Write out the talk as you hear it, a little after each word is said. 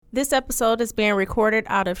This episode is being recorded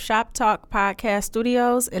out of Shop Talk Podcast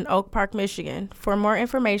Studios in Oak Park, Michigan. For more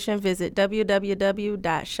information, visit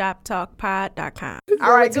www.shoptalkpod.com.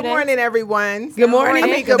 All right, good morning, everyone. Good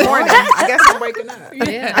morning. Good morning. I guess I'm waking up.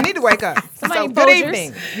 Yeah. I need to wake up. Somebody Good Folgers.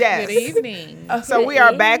 evening. Yes. Good evening. So we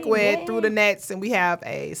are back with Through the Nets, and we have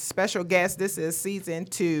a special guest. This is season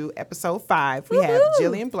 2, episode 5. We have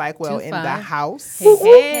Jillian Blackwell in the 2-5. house.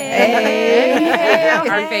 Hey.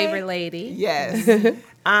 Our favorite lady. Yes.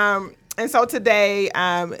 And so today,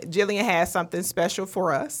 Jillian has something special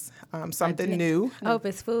for us, something new. I hope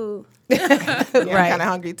it's food. Yeah, I'm kind of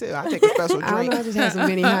hungry too. I'll take a special I don't drink. know, I just had some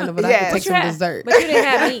mini Honda, but I Yes. can take some dessert. But you didn't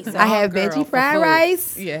have meat, so I have girl, veggie for fried food.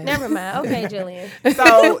 rice. Yeah. never mind. Okay, Jillian.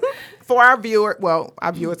 So for our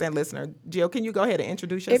viewers and listeners, Jill, can you go ahead and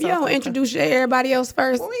introduce yourself? If you don't introduce everybody else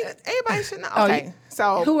first, Well, everybody should know. Oh, Okay.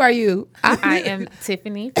 So who are you? I am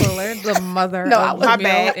Tiffany Fuller, the mother No, of my Jamil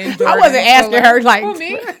bad. and I Jordan wasn't asking Fuller. her like. Who,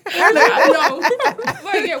 me? No.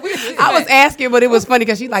 Like, yeah, I was asking, but it was funny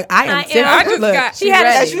because she's like, I am. I Tiffany. am. I just Look, got- She had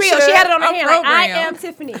ready. it real. She had it on her I'm hand. Like, I programmed. am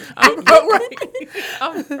Tiffany. I'm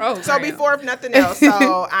programmed. So before if nothing else,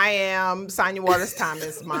 so I am Sonya Waters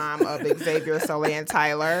Thomas, mom of Xavier, Soleil, and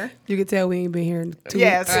Tyler. You can tell we ain't been here in 2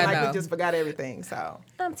 Yes, I like we know. just forgot everything. So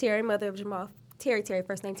I'm Terry, mother of Jamal. Terry,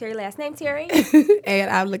 first name Terry, last name Terry. weeks. And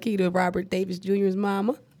I'm Lakita Robert Davis Jr.'s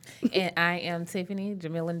mama. And I am Tiffany,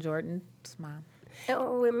 Jamil and Jordan's mom.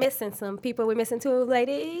 Oh, we're missing some people. We're missing 2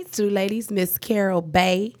 ladies. 2 ladies, Miss Carol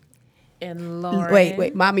Bay. And Lauren.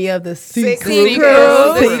 Wait, mommy of the C Six Crew.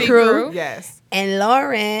 Crew. C Crew. yes, And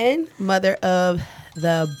Lauren, mother of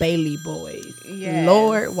the Bailey boys. Yes.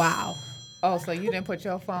 Lord, wow. Oh, so you didn't put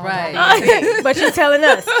your phone Right. on. But you're telling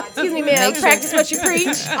us. Excuse me, ma'am. Practice what you preach.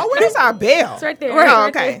 oh, where's our bell? It's right there. Oh, Right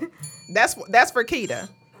okay, there. that's for Keita.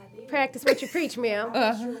 Practice what you preach, ma'am.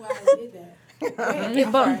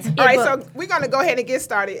 Get bumped. All right, so we're gonna go ahead and get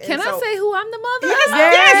started. Can And I so, say who I'm the mother? Yes,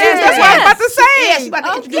 that's what I was about to say. Yeah, she about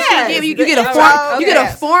to introduce yes. you. You get a Okay. you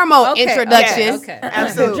get a formal Okay, introduction. Okay.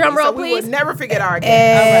 Absolutely. Drum roll, so we please. will never forget our guest.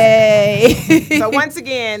 Hey. So once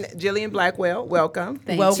again, Jillian Blackwell, welcome.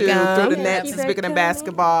 Thank to you. Through the Thank Nets you and for Speaking of coming.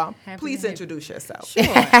 Basketball. Happy Please to have introduce yourself. Sure.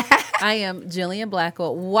 I am Jillian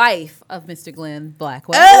Blackwell, wife of Mr. Glenn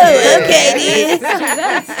Blackwell. Oh, okay,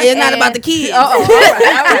 then. It's not about the kids. All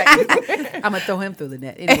right. I'm going to throw him through the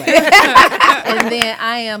net anyway. And then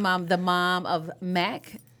I am the mom of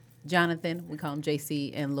Mac, Jonathan, we call him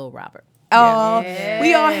JC, and Lil Robert. Oh,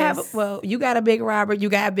 we all have. Well, you got a big Robert. You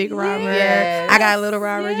got a big Robert. Yes. I got a little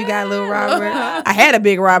Robert. You got a little Robert. I had a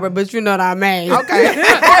big Robert, but you know what I mean. Okay.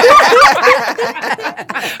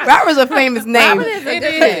 Robert's a famous name It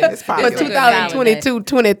is. It's for popular. 2022,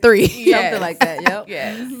 23. Something like that, yep.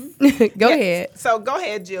 Yes. Go ahead. So go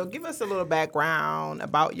ahead, Jill. Give us a little background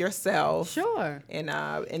about yourself. Sure. And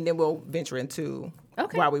then we'll venture into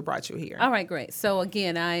Okay. why we brought you here. All right, great. So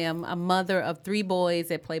again, I am a mother of 3 boys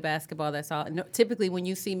that play basketball. That's all. No, typically, when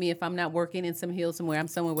you see me, if I'm not working in some hill somewhere, I'm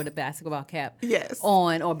somewhere with a basketball cap Yes.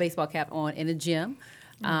 on or baseball cap on in a gym.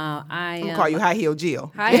 I We'll am call you High Heel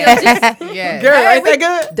Jill. High Heel Jill. Yes. Girl, ain't that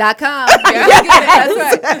good? .com. Yeah, that's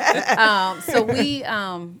right. So we,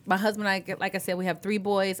 my husband and I, like I said, we have 3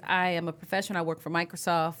 boys. I am a professional. I work for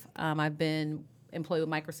Microsoft. I've been employed with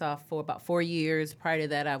Microsoft for about 4 years. Prior to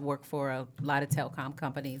that, I've worked for a lot of telecom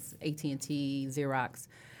companies, AT&T, Xerox.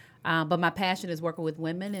 But my passion is working with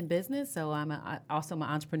women in business. So I'm also an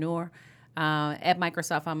entrepreneur. At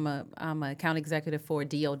Microsoft, I'm an account executive for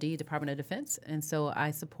DoD, Department of Defense, and so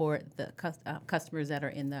I support the customers that are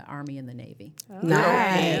in the Army and the Navy.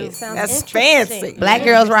 Nice. Sounds That's interesting. fancy. Black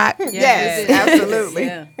girls rock. Yes, absolutely.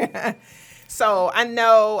 Yeah. So I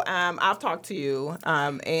know I've talked to you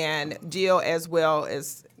and Jill as well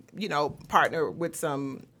as, partner with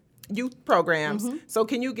some youth programs. So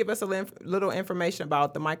can you give us a little information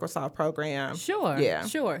about the Microsoft program? Sure. Yeah.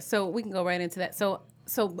 Sure. So we can go right into that. So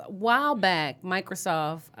a while back,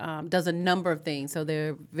 Microsoft does a number of things. So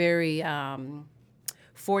they're very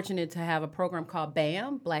fortunate to have a program called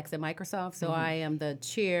BAM, Blacks at Microsoft. So I am the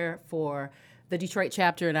chair for the Detroit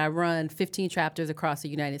chapter, and I run 15 chapters across the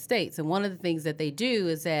United States. And one of the things that they do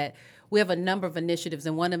is that we have a number of initiatives,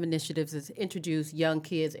 and one of the initiatives is introduce young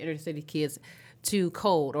kids, inner city kids, to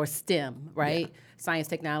code or STEM, right? Yeah. Science,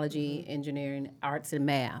 technology, engineering, arts, and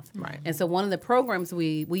math. Right. And so one of the programs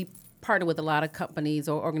we partner with a lot of companies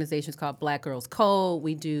or organizations called Black Girls Code.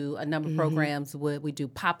 We do a number of programs we do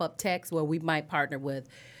pop-up techs where we might partner with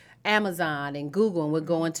Amazon and Google, and we'll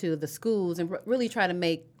go into the schools and really try to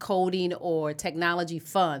make coding or technology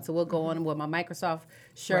fun. So we'll go on with my Microsoft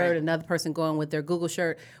shirt, another person going with their Google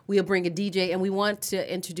shirt. We'll bring a DJ, and we want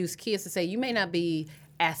to introduce kids to say, you may not be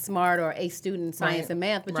as smart or a student in science and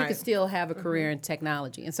math, but you can still have a career in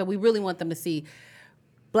technology. And so we really want them to see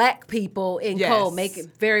Black people in code, make it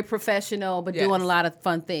very professional, but doing a lot of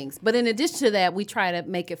fun things. But in addition to that, we try to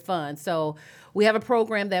make it fun. So we have a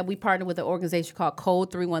program that we partner with an organization called Code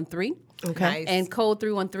 313. Okay. Nice. And Code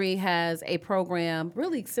 313 has a program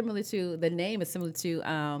really similar to, the name is similar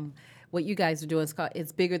to what you guys are doing.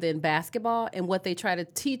 It's bigger than basketball. And what they try to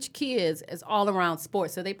teach kids is all around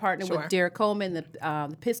sports. So they partner with Derek Coleman,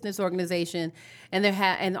 the Pistons organization, and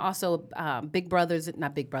and also Big Brothers,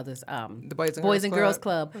 not Big Brothers, the Boys and Girls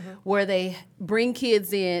Club, where they bring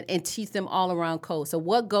kids in and teach them all around code. So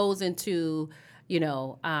what goes into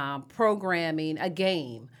programming a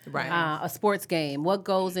game, a sports game? What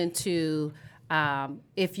goes into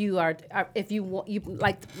if you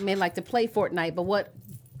may like to play Fortnite, but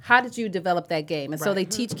how did you develop that game? And so they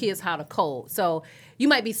teach kids how to code. So you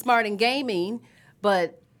might be smart in gaming,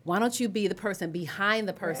 but why don't you be the person behind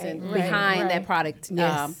the person behind that product,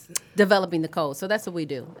 developing the code? So that's what we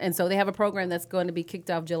do. And so they have a program that's going to be kicked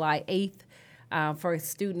off July 8th for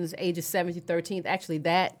students ages 7 to 13. Actually,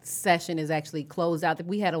 that session is actually closed out.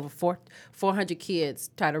 We had over 400 kids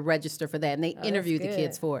try to register for that, and they interviewed the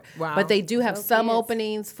kids for it. Wow. But they do have some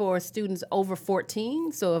openings for students over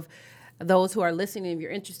 14. So if those who are listening, if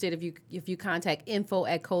you're interested, if you contact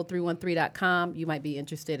info@code313.com, you might be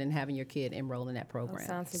interested in having your kid enroll in that program.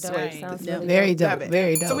 Sounds dope. Sweet. Sounds Very dope.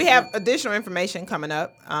 Very dope. So we have additional information coming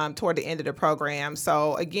up toward the end of the program.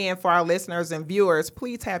 So again, for our listeners and viewers,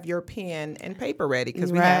 please have your pen and paper ready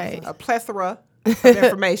because we have a plethora of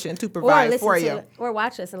information to provide for you. Or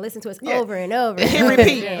watch us and listen to us over and over. And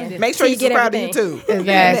repeat. Make sure you subscribe to YouTube.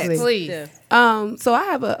 Exactly. Please. So I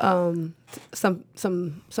have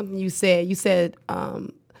something you said. You said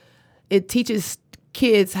it teaches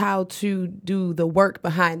kids how to do the work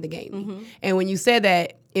behind the game. And when you said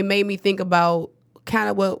that, it made me think about kind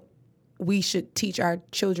of what we should teach our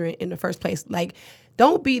children in the first place. Like,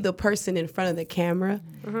 don't be the person in front of the camera.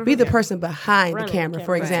 Be the person behind the camera,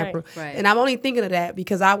 for example. Right. And I'm only thinking of that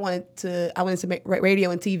because I wanted to make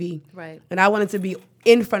radio and TV. Right. And I wanted to be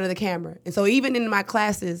in front of the camera. And so even in my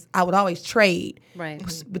classes, I would always trade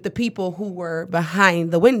with the people who were behind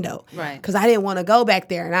the window. Right. Because I didn't want to go back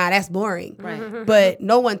there. That's boring. Right. But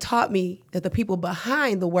no one taught me that the people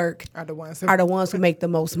behind the work Are the ones who make the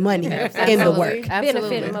most money in the work.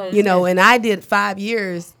 Benefit most. And I did 5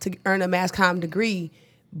 years to earn a mass comm degree.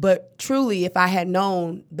 But truly, if I had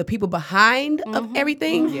known the people behind of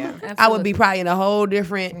everything, I would be probably in a whole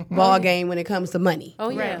different ball game when it comes to money. Oh,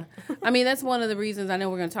 yeah. I mean, that's one of the reasons, I know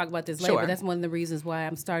we're going to talk about this later, but that's one of the reasons why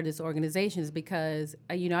I'm starting this organization is because,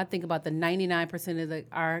 I think about the 99%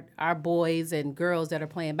 of our boys and girls that are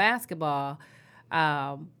playing basketball,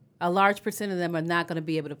 a large percent of them are not going to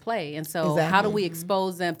be able to play. And so how do we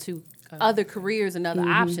expose them to other careers and other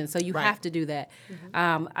options? So you have to do that.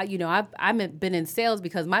 I've been in sales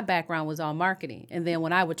because my background was on marketing. And then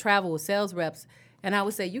when I would travel with sales reps, and I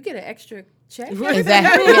would say, you get an extra check? Exactly.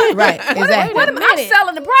 Exactly. Wait a minute, I'm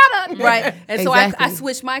selling the product. Right. And so Exactly. I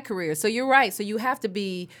switched my career. So you're right. So you have to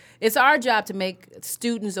be, it's our job to make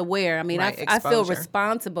students aware. I mean, I feel Exposure.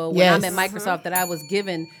 responsible when I'm at Microsoft that I was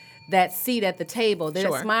given that seat at the table. That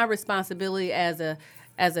it's my responsibility as a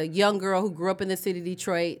young girl who grew up in the city of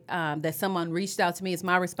Detroit, that someone reached out to me. It's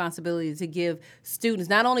my responsibility to give students,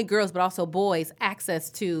 not only girls, but also boys,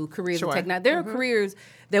 access to careers in technology. There are careers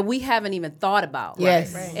that we haven't even thought about.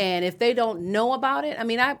 Yes. Right? And if they don't know about it, I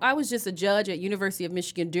mean, I was just a judge at University of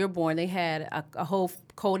Michigan, Dearborn. They had a whole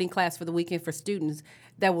coding class for the weekend for students.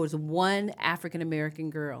 There was one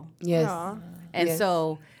African-American girl. Yes. And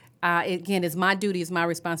so, again, it's my duty, it's my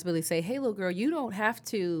responsibility to say, hey, little girl, you don't have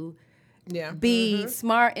to be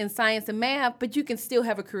smart in science and math, but you can still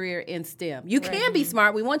have a career in STEM. You can be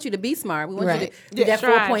smart. We want you to be smart. We want you to be that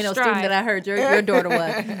 4.0 student that I heard your daughter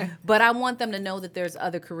was. But I want them to know that there's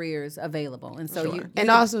other careers available. And so and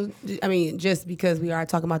also, I mean, just because we are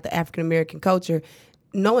talking about the African American culture,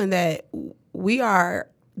 knowing that we are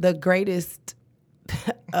the greatest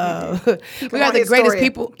we are the greatest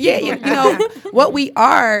people. What we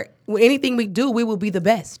are, anything we do, we will be the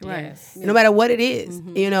best. Right. No matter what it is.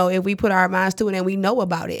 If we put our minds to it and we know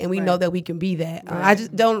about it and we know that we can be that. I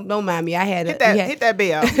just don't mind me. I had hit that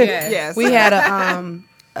bell. Yes. We had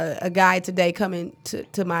a guy today coming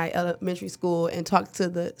to my elementary school and talk to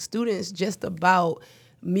the students just about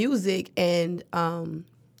music and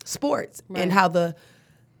sports and how the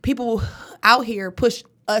people out here push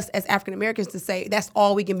us as African Americans to say that's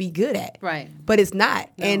all we can be good at. Right. But it's not.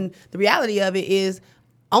 No. And the reality of it is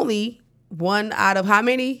only one out of how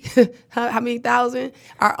many how many thousand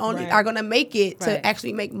are going to make it to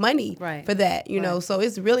actually make money for that, you know. So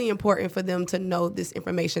it's really important for them to know this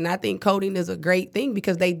information. I think coding is a great thing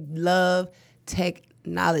because they love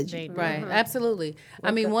technology. Right, absolutely.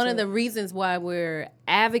 I mean, one of the reasons why we're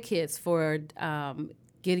advocates for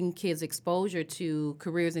getting kids exposure to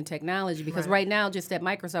careers in technology, because right now, just at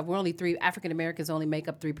Microsoft, we're only African Americans only make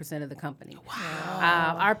up 3% of the company.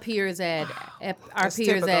 Wow. Our peers at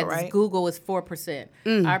Google is 4%.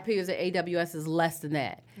 Our peers at AWS is less than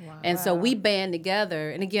that. Wow. And so we band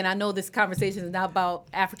together. And again, I know this conversation is not about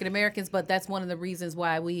African Americans, but that's one of the reasons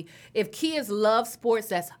why if kids love sports,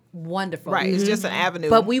 that's wonderful. Right. It's just an avenue.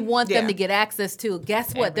 But we want them to get access to,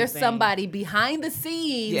 guess what? There's somebody behind the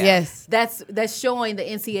scenes that's showing the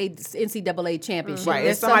NCAA championship. Right.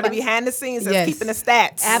 There's somebody behind the scenes that's keeping the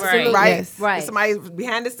stats. Absolutely. Right. Yes. Right. There's somebody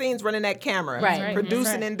behind the scenes running that camera. Right.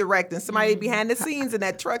 Producing and directing. Somebody behind the scenes in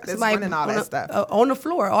that truck that's running all that stuff. On the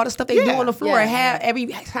floor. All the stuff they do on the floor. Every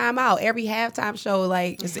time out, every halftime show,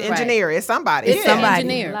 like it's an engineer. It's somebody. It's somebody.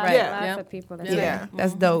 Engineer. Lots of people.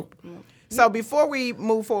 That's dope. So before we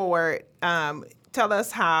move forward, tell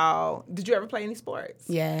us did you ever play any sports?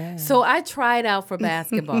 Yeah. So I tried out for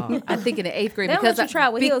basketball, I think in the 8th grade. They don't let you try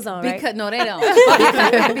with heels on, right? No, they don't.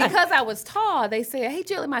 because I was tall, they said, hey,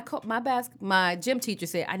 Jilly, my gym teacher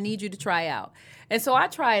said, I need you to try out. And so I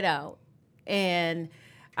tried out, and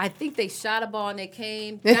I think they shot a ball and they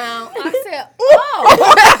came down. I said,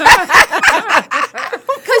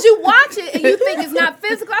 because you watch it and you think it's not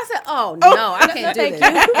physical. I said, no, I can't do this.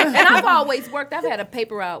 And I've always worked. I've had a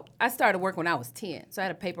paper route. I started work when I was 10. So I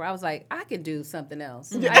had a paper. I was like, I can do something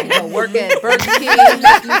else. I can go work at Burger King,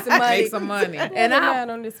 make some money. And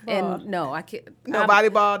no, I can't. No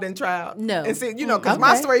volleyball, didn't try out. No. And see, because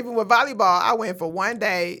my story even with volleyball, I went for one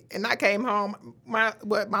day and I came home. My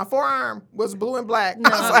forearm was blue and black.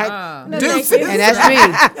 I was like, deuces. And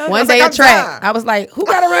that's me. One day at track, I was like, who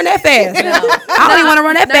got to run that fast? I don't even want to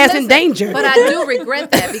run that fast in danger. But I do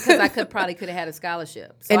regret that because I probably could have had a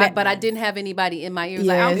scholarship. So but I didn't have anybody in my ears.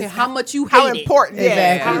 Like, I don't care how much you hate how important.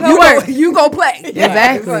 Exactly. You go play.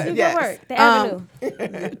 Exactly. Yes. The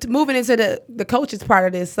avenue. Moving into the coach's part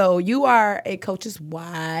of this. So you are a coach's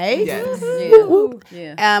wife. Yes.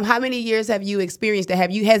 Yeah. How many years have you experienced that?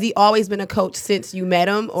 Has he always been a coach since you met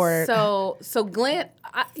him, or? So Glenn,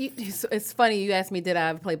 it's funny you asked me, did I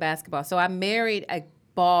ever play basketball? So I married a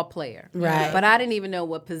ball player, right? But I didn't even know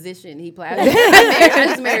what position he played. I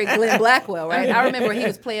just married Glenn Blackwell, right? I remember he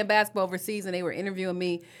was playing basketball overseas, and they were interviewing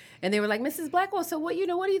me, and they were like, "Mrs. Blackwell, so what do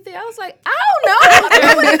you think?" I was like, "I don't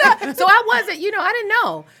know." So I wasn't, I didn't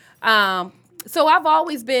know. So I've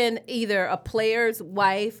always been either a player's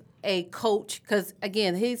wife, a coach, because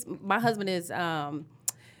again, my husband is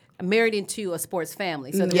married into a sports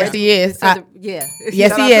family. So yes, he is. So yes, he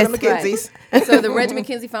is. Right. So the Reggie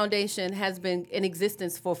McKenzie Foundation has been in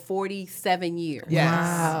existence for 47 years. Yes.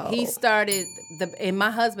 Wow. He started, and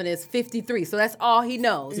my husband is 53, so that's all he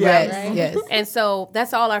knows. Yes, right? yes. And so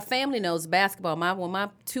that's all our family knows, basketball. When my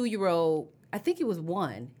 2-year-old, I think he was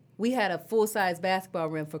 1, we had a full-size basketball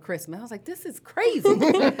rim for Christmas. I was like, this is crazy.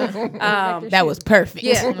 That was perfect.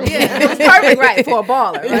 Yeah, it was perfect, right, for a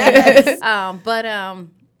baller. Right?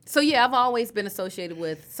 So yeah, I've always been associated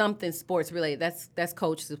with something sports related. That's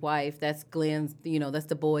Coach's wife. That's Glenn's. That's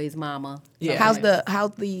the boy's mama. Yeah.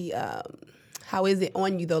 How is it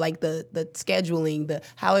on you though? Like the scheduling,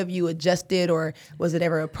 how have you adjusted, or was it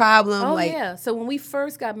ever a problem? Oh yeah. So when we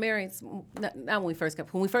first got married, when we first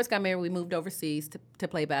got married, we moved overseas to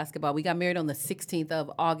play basketball. We got married on the 16th of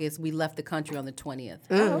August. We left the country on the 20th.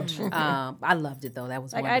 I loved it though. That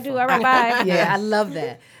was wonderful. I do. I run by. Yeah, I love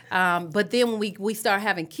that. But then when we start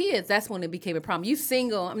having kids, that's when it became a problem. You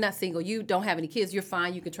single? I'm not single. You don't have any kids. You're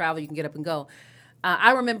fine. You can travel. You can get up and go.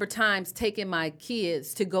 I remember times taking my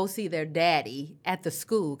kids to go see their daddy at the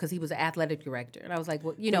school because he was an athletic director. And I was like,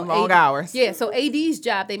 well, long hours. Yeah, so AD's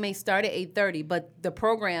job, they may start at 8:30, but the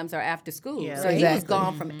programs are after school. Yeah, so he was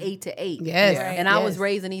gone from 8 to 8. Yes. Right. And I was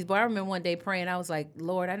raising these boys. I remember one day praying, I was like,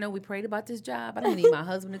 Lord, I know we prayed about this job. I don't need my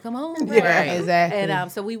husband to come home. Right. Exactly.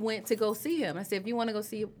 And so we went to go see him. I said, if you want to go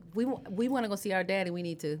see, we want to go see our daddy, we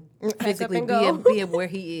need to physically be where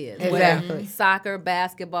he is. Exactly. Soccer,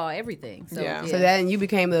 basketball, everything. So, So that, and you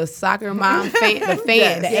became the soccer mom fan,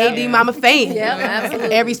 the AD mama fan. Yeah,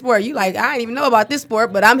 absolutely. Every sport, you like, I didn't even know about this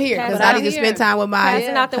sport, but I'm here because But I I'm need to spend time with my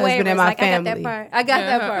Passing out the husband waivers. and my Like, family. I got that part. I got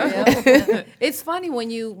that part. Yeah. It's funny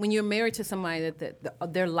when you're married to somebody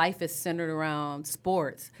that their life is centered around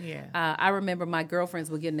sports. Yeah. I remember my girlfriends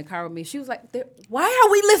would get in the car with me. She was like, "Why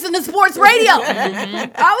are we listening to sports radio?" I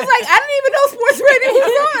was like, "I didn't even know sports radio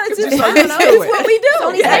was on. It's just, I don't know. It's what we do. It's the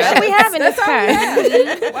only station we have in this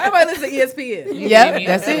car. Why am I listening to ESPN?" Yep,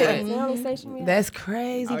 that's It's it. the only station we have. That's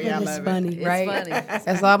crazy, Oh, yeah, I but it's love it. funny, It's right? funny.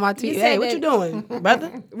 That's all my TV. You Hey, said what that- you doing,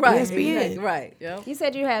 brother? Right. ESPN. Right. Yep. You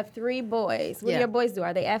said you have 3 boys. What do Yeah. your boys do?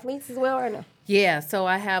 Are they athletes as well or no? Yeah, so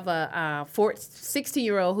I have a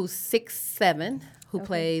 16-year-old who's 6'7", who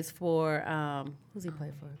plays for who's he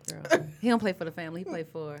play for? Girl, he don't play for the family. He play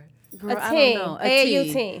for girl, A I team. don't know,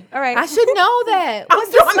 AAU team. All right. I should know that.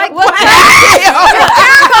 What's doing this like? What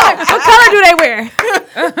color do they wear?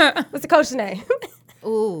 What's the coach's name?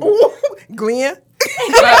 Ooh. Glenn.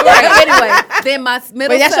 Right, anyway, then my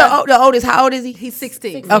middle Wait, that's son, the oldest. How old is he? he's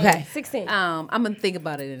 16. Okay. 16. I'm gonna think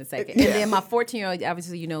about it in a second. And then my 14-year-old,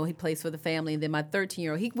 obviously, he plays for the family. And then my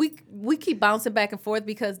 13-year-old, we keep bouncing back and forth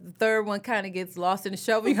because the third one kind of gets lost in the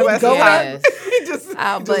show. He Bless goes his up. heart. He just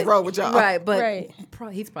But- roll with y'all. Right, but Right.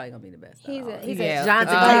 he's probably gonna be the best. He's though. a Yeah.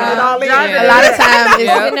 Johnson. Taking it all in. A lot of times,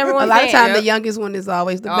 Yeah. The number one a lot of fan. time, the youngest one is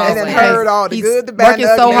always the best. And then because heard all the he's good, the bad, working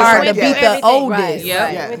the so ugly. hard to Went beat through the everything. oldest. Right.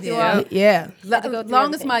 Yeah. Yeah. Went through Yeah. all- Yeah. Had to go As through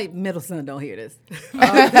long as everything. my middle son don't hear this.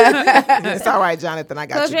 It's all right, Jonathan. I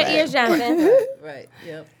got Close you your back. ears, Jonathan. Right.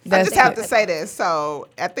 Yep. I That's just have good. to say this. So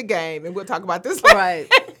at the game, and we'll talk about this later. Right.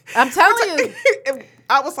 I'm telling you.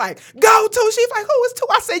 I was like, go to. She's like, who is two?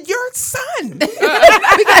 I said, your son.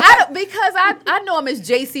 because I know him as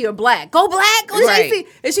JC or Black. Go Black, go Right. JC.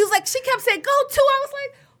 And she was like, she kept saying, go 2. I was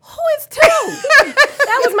like, who is 2?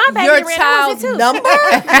 That was my baby. Your that ran. Who was child's it too? number?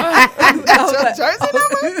 That's your jersey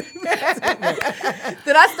number?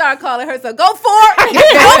 Then I started calling her, so go 4.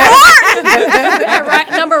 Go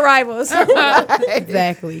 4. Number rivals.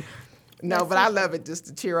 Exactly. No, but I love it just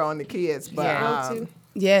to cheer on the kids. But Yeah.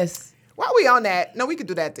 Yes. while we on that, no, we could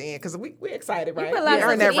do that at the end because we're excited, right? You put a lot We of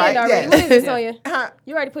earned stuff to that the end right. already. Yes. What is this, Sonya? Uh-huh.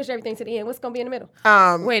 You already pushed everything to the end. What's going to be in the middle?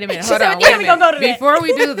 Wait a minute. She Hold said, on. yeah, Wait a we minute. gonna go to that. Before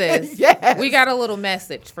we do this, Yes. we got a little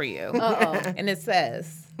message for you. Uh-oh. And it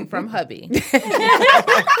says from hubby,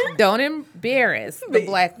 don't embarrass the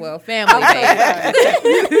Blackwell family.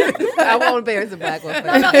 baby. I won't embarrass the Blackwell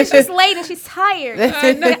No, no, it's just late and she's tired. I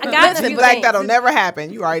got Listen, you. Black, that'll never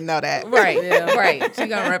happen. You already know that. Right, right. She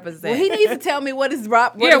gonna represent. Well, he needs to tell me what is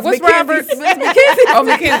Rob. Yeah, what's Robert? What's McKenzie? Oh,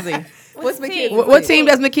 Mackenzie. What's McKenzie? What team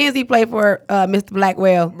does Mackenzie play for, Mr.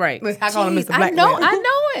 Blackwell? Right. I call him Jeez, Mr. Blackwell. I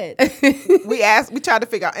know it. We tried to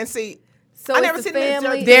figure out and see. So I it's never the seen this family.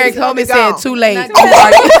 jersey. Derek He's told me gone. said too late. Not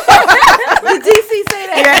Did DC say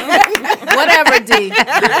that? Whatever, D.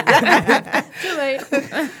 Too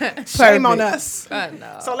late. Shame on Perfect. us.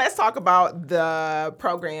 No. So let's talk about the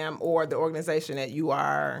program or the organization that you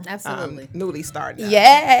are Absolutely. newly starting. up. Yay.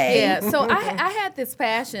 Yeah, so I had this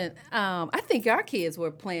passion. I think our kids were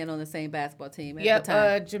playing on the same basketball team at Yep. the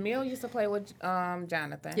time. Jamil used to play with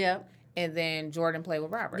Jonathan. Yep. And then Jordan played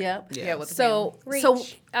with Robert. Yep. Yeah. With the So Reach. when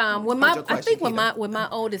What's your I think question, when my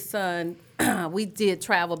oldest son, we did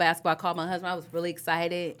travel basketball. I called my husband. I was really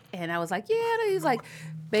excited, and I was like, "Yeah." He was like,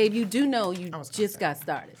 "Babe, you do know you just got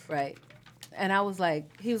started, right?" And I was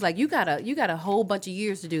like, "He was like, you got a whole bunch of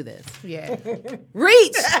years to do this." Yeah. Reach.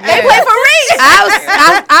 They play for Reach.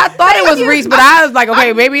 I thought it was Reach, but I was like,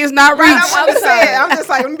 okay, maybe it's not Reach. I want to say it. I'm just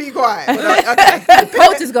like, let me be quiet. But, okay. The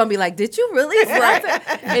coach is gonna be like, "Did you really?"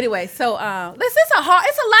 Anyway, so this is a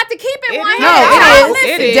lot to keep in one is. hand. No, it is. It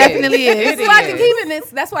It is. definitely is. It It's a lot to is. keep in this.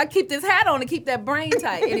 That's why I keep this hat on to keep that brain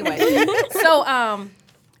tight. Anyway,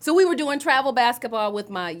 so we were doing travel basketball with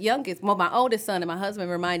my oldest son, and my husband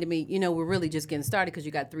reminded me, we're really just getting started because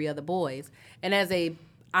you got 3 other boys. And as a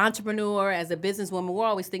entrepreneur, as a businesswoman, we're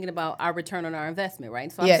always thinking about our return on our investment,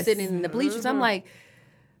 right? So I'm Yes. sitting in the bleachers. I'm like,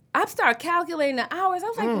 I started calculating the hours. I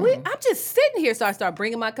was like, I'm just sitting here. So I started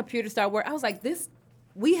bringing my computer, start work. I was like,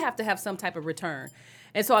 we have to have some type of return.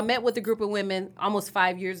 And so I met with a group of women almost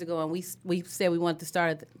 5 years ago, and we said we wanted to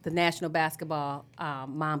start the National Basketball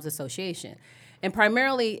Moms Association. And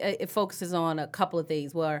primarily, it focuses on a couple of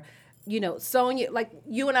things where, Sonya, like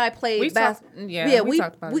you and I played We basketball. talked- we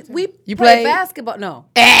talked about it, too. We You played played? basketball. No.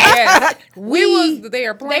 Yes. we was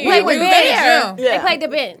there playing. played we with was Ben. in the gym. They played the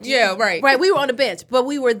bench. Yeah, right. Right, we were on the bench, but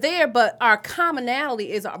we were there, but our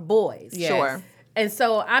commonality is our boys. Yes. Sure. And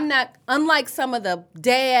so I'm not, unlike some of the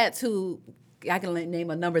dads who I can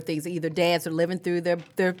name a number of things. Either dads are living through their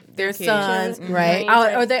sons, Right.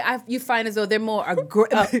 or you find as though they're more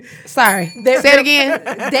Sorry. Say it again.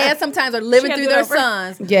 Dads sometimes are living She through gotta their do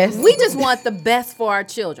it sons. Yes. We just want the best for our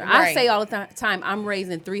children. I Right. say all the time, I'm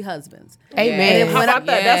raising 3 husbands. Amen. How about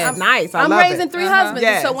that? Yes. That's nice. I I'm love raising it. 3 husbands.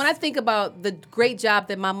 Yes. So when I think about the great job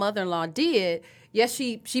that my mother-in-law did, yes,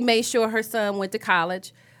 she made sure her son went to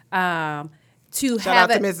college. To Shout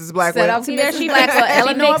have out to it- Mrs. Blackwell. Shout out to See, there Mrs. she Blackwell, makes it. She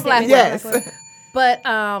Eleanor makes it, Mrs. Blackwell. Yes.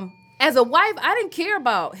 But as a wife, I didn't care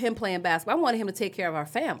about him playing basketball. I wanted him to take care of our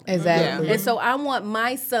family. Exactly. Yeah. And so I want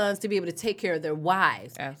my sons to be able to take care of their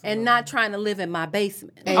wives and not trying to live in my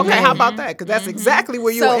basement. Okay, how about that? Because that's exactly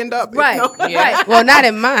where you So- end up. Right, You know? right. Well, not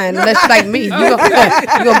in mine, unless like me. You're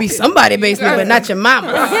gonna be somebody's basement, but not your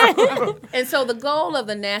mama. And so the goal of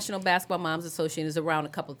the National Basketball Moms Association is around a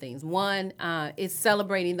couple of things. One is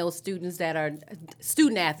celebrating those students that are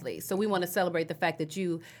student athletes. So we want to celebrate the fact that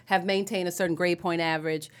you have maintained a certain grade point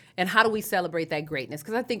average. And how do we celebrate that greatness?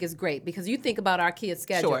 Because I think it's great. Because you think about our kids'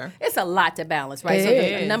 schedule, Sure. it's a lot to balance, right? It So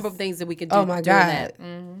there's a is. number of things that we can do Oh, my during God.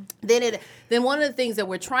 that. Then one of the things that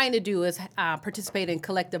we're trying to do is participate in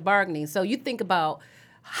collective bargaining. So you think about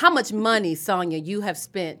how much money, Sonia, you have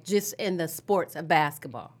spent just in the sports of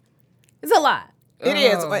basketball. It's a lot. It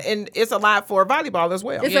is, and it's a lot for volleyball as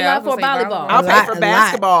well. It's Yeah, I a lot was for gonna say volleyball. I'll A pay lot, for a lot.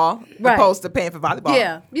 basketball Right. opposed to paying for volleyball.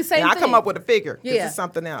 Yeah, you same and I come thing. up with a figure. This Yeah. is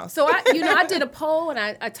something else. So I did a poll and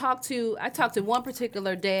I talked to one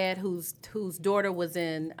particular dad whose daughter was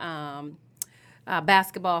in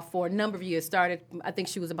basketball for a number of years. Started, I think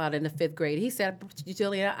she was about in the 5th grade. He said,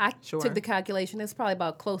 Jillian, I Sure. took the calculation. It's probably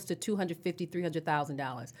about close to $250,000,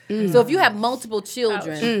 $300,000. So if you have multiple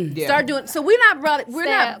children, Yeah. start doing. So we're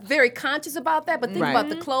not very conscious about that, but think Right. about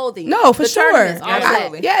the clothing. No, for the sure. tournaments, all of that.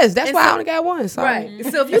 Absolutely. Yes, that's And why so- I only got one. Sorry.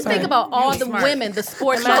 Right. So if you think about all the smart. women, the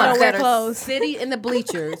sports No matter moms where that are clothes. sitting in the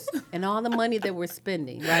bleachers and all the money that we're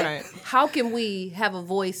spending, right? Right. How can we have a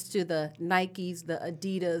voice to the Nikes, the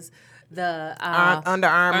Adidas, the Under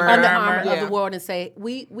Armour. Under Armour of Yeah. the world and say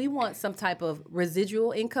we want some type of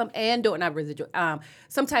residual income and or not residual,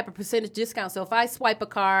 some type of percentage discount. So if I swipe a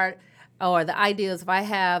card, or the idea is if I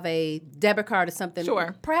have a debit card or something,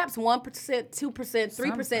 Sure. perhaps 1%, 2%,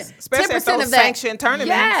 3%, Especially 10% at of those that sanctioned tournaments.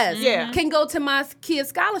 yes, Yeah. can go to my kids'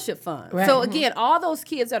 scholarship fund. Right. So again, all those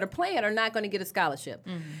kids that are playing are not going to get a scholarship.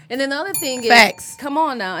 And then the other thing Facts. is, come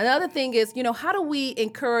on now. Another thing is, how do we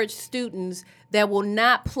encourage students that will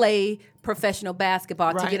not play professional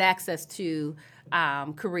basketball to Right. get access to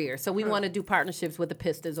career? So we want to do partnerships with the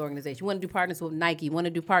Pistons organization. We want to do partners with Nike. We want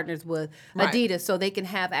to do partners with Right. Adidas so they can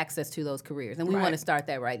have access to those careers. And we want Right. to start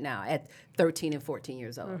that right now at 13 and 14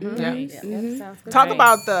 years old. Yeah. Sounds good. Talk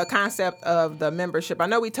about the concept of the membership. I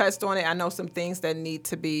know we touched on it. I know some things that need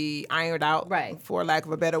to be ironed out, Right. for lack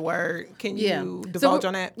of a better word. Can Yeah. you So divulge we're-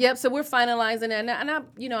 on that? Yep. So we're finalizing that,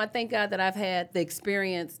 and I thank God that I've had the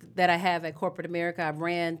experience that I have at corporate America. I've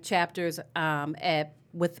ran chapters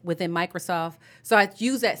within Microsoft, so I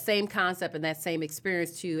use that same concept and that same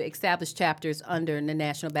experience to establish chapters under the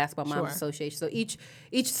National Basketball Moms Sure. Association. So each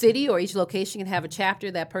city or each location can have a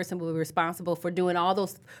chapter. That person will be responsible for doing all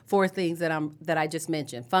those 4 things that I just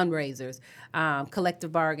mentioned: fundraisers,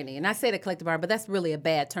 collective bargaining. And I say the collective bargaining, but that's really a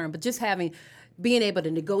bad term. But just being able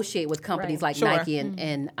to negotiate with companies like Sure. Nike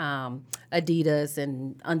and Adidas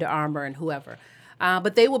and Under Armour and whoever.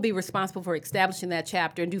 But they will be responsible for establishing that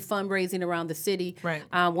chapter and do fundraising around the city. Right.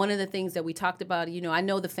 One of the things that we talked about, I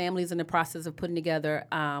know the family's in the process of putting together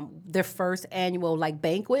their first annual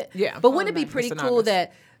banquet. Yeah. But wouldn't it be pretty It's in cool August.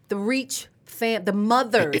 that the Reach the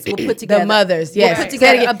mothers will put together mothers, will yes. put Say it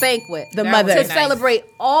together again. a banquet The That mothers. would to be nice. celebrate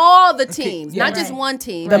all the teams, Yeah. not just one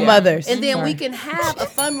team. The mothers. And then we Sorry. can have a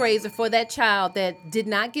fundraiser for that child that did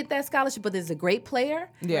not get that scholarship, but is a great player.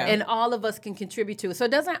 Yeah. And all of us can contribute to it. So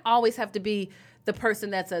it doesn't always have to be the person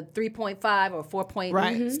that's a 3.5 or 4-point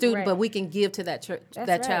Right. Mhm. student, Right. but we can give to that That's that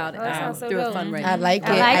right. child Oh, that sounds so through a good. fundraiser. I like it.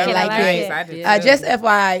 I like it. I like it. Excited Yeah. too. Just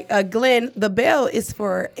FYI, Glenn, the bell is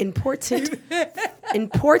for important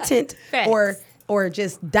or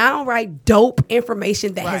just downright dope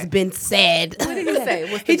information that has Right. been said. What did he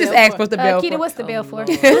say? What's the He just bill asked for? what's the bell Keita, for. what's the bill for?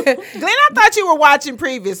 Glenn, I thought you were watching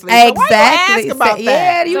previously. So why you Exactly. ask about Yeah,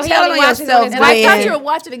 that? you So he telling only watches yourself, when it's And I thought Glenn. you were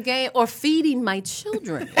watching a game or feeding my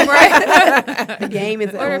children. The game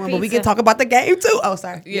is Order on, but we pizza. can talk about the game too. Oh,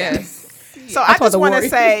 sorry. Yes. So I supposed just to want to worry.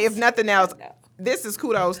 say, if nothing else, this is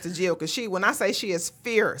kudos to Jill because when I say she is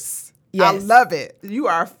fierce, I Yes. love it. You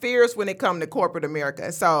are fierce when it comes to corporate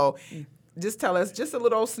America. So just tell us just a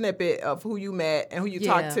little snippet of who you met and who you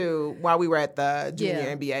Yeah. talked to while we were at the Junior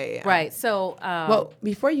NBA. Right. So, Well,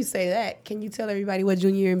 before you say that, can you tell everybody what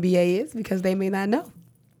Junior MBA is because they may not know?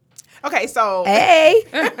 Okay, so Hey.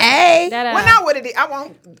 well, now what it is,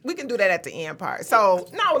 we can do that at the end part. So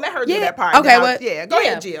no, let her do that part. Okay, Now, well, go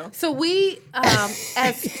ahead, Jill. So we,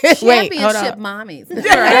 as Wait, hold championship up. mommies,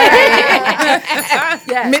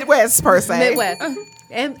 Midwest per se. Midwest,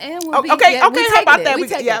 and we'll Oh, be, okay, yeah, we okay. How taking about it. that? We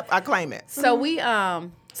taking Yep, it. I claim it. So we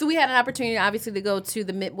had an opportunity, obviously, to go to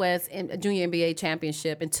the Midwest Junior NBA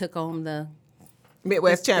Championship and took home the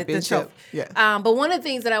Midwest the Championship. trophy. Yeah. But one of the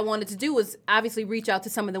things that I wanted to do was obviously reach out to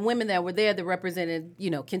some of the women that were there that represented,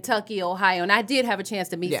 Kentucky, Ohio, and I did have a chance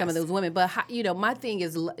to meet some of Yes. those women. But my thing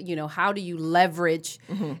is, how do you leverage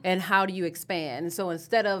and how do you expand? And so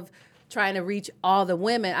instead of trying to reach all the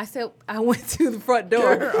women, I went to the front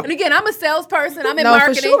door. And again, I'm a salesperson. I'm in No, for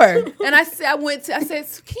marketing. sure. And I said,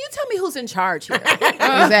 can you tell me who's in charge here?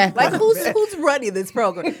 Exactly. Like who's running this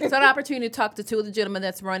program? So I had an opportunity to talk to two of the gentlemen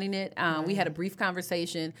that's running it. We had a brief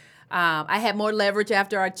conversation. I had more leverage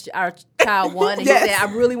after our child won, and Yes. he said,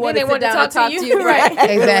 "I really want to they sit wanted to down and talk talk to to you. you." Right,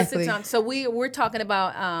 Exactly. So we're talking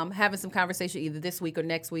about having some conversation either this week or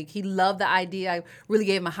next week. He loved the idea. I really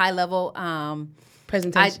gave him a high level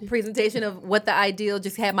presentation of what the ideal.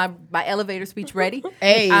 Just had my elevator speech ready.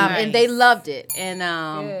 Hey. And they loved it.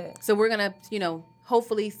 And so we're gonna,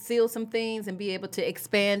 hopefully seal some things and be able to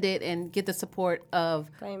expand it and get the support of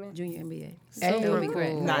Claim it. Junior NBA. So Hey. that would be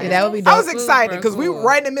great. Nice. Yeah, that would be I was dope. excited because we were cool.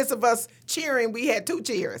 right in the midst of us cheering. We had 2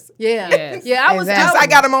 cheers. Yeah, Yes. yeah. I was. Exactly. I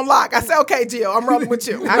got them on lock. I said, "Okay, Jill, I'm rolling with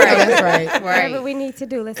you." I know that's right. Whatever we need to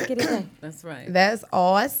do, let's get it done. That's right. That's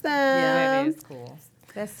awesome. That is cool.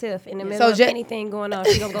 That's Tiff. In the middle So of anything going on,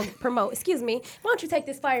 she's going to go promote. Excuse me, why don't you take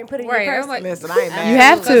this flyer and put it in Right, your I'm purse? like- Listen, I ain't mad. You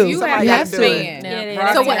have to. You Somebody have gotta to do it. spend.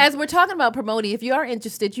 Yeah. So Right. as we're talking about promoting, if you are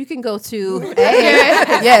interested, you can go to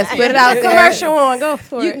Yes, put it out there. Commercial on, go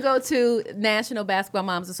for you it. can go to National Basketball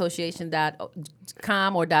Moms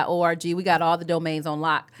Association.com or .org. We got all the domains on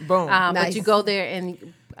lock. Boom. But Nice. you go there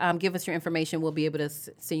and give us your information. We'll be able to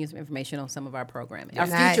send you some information on some of our programming, our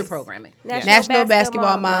Nice. future programming. National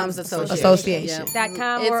Basketball Moms Association.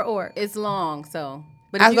 .com It's, or. It's long, so.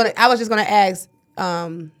 But I was just gonna ask,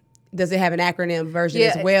 does it have an acronym version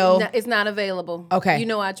as well? It's not available. Okay. You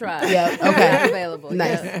know I tried. Yeah, It's okay. not available.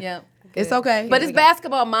 Nice. Yeah. It's okay. But it's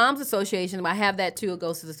Basketball Moms Association. I have that too. It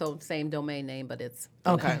goes to the same domain name, but it's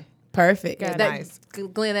okay. Perfect. Good. that, Nice.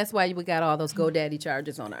 Glenn, that's why we got all those GoDaddy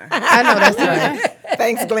charges on our. I know that's right.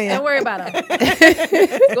 Thanks, Glenn. Don't worry about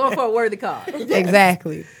it. Going for a worthy cause.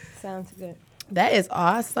 Exactly. Sounds good. That is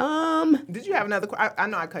awesome. Did you have another? I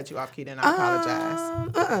know I cut you off, Keaton. I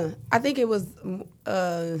apologize. I think it was.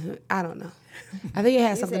 I don't know. I think it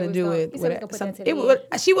had something said to it do was with. gonna- you said it was gonna put that to the it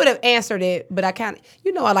would, she would have answered it, but I kind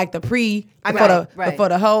of, I like the pre before Right. before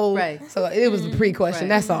the whole. Right. So it was the pre question.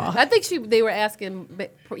 That's all. I think they were asking.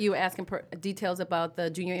 You were asking details about the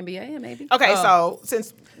Junior NBA, maybe. Okay, so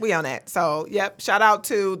since we on that, so yep, shout out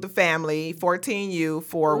to the family, 14U,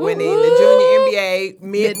 for winning the Junior NBA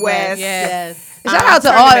Midwest. Yes. Shout out to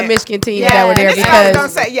all the tournament. Michigan teams that were there And this is what I was gonna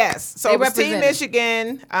because say yes. So They it was Team represented.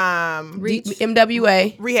 Michigan,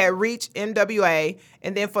 MWA we had Reach MWA,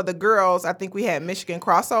 and then for the girls, I think we had Michigan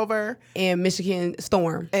Crossover and Michigan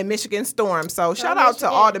Storm. and Michigan Storm. So shout out to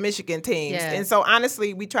all the Michigan teams. Yes. And so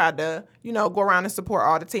honestly, we tried to, go around and support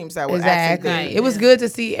all the teams that were Exactly. actually good. It was good to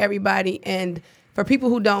see everybody. And for people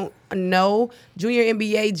who don't know, Junior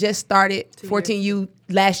NBA just started. 14U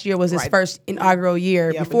last year was its Right. first inaugural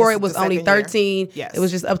year. Yeah, but Before this it is was the only second year. 13. Yes. It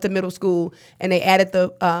was just up to middle school, and they added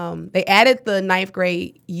the ninth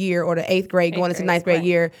grade year or the eighth grade going into ninth grade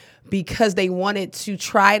year because they wanted to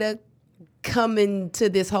try to come into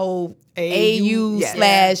this whole AU yes.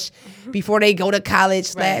 slash before they go to college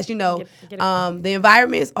slash Get it. the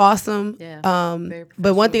environment is awesome. Yeah, very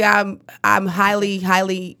But one thing I'm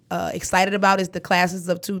highly excited about is the classes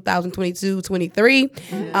of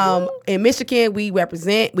 2022-23. In Michigan, we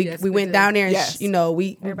represent. We Yes, we went do. down there and Yes.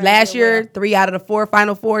 we last did year well. 3 out of the 4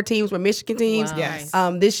 Final Four teams were Michigan teams. Wow. Yes.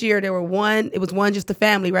 This year there were one. It was one just the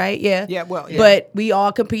family, right? Yeah. Yeah, well, yeah. But we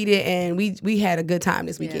all competed and we had a good time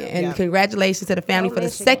this weekend. And Yeah. congratulations to the family Go for the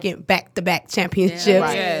Michigan. second back-to-back championships.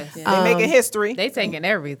 Right. Yes. They making history. They taking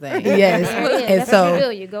everything. Yes. Yeah, And that's so what you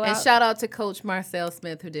do. You go And out. shout out to Coach Marcel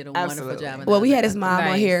Smith who did a wonderful Absolutely. job. in well, that. we had his mom on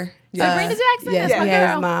Nice. here. Sabrina Jackson? Yes, That's we my had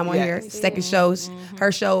his girl. mom on Yes. here. Second show,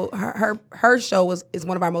 her show, her show is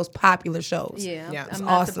one of our most popular shows. Yeah, Yeah. I'm It's not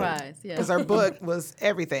awesome. surprised. Yeah. Because her book was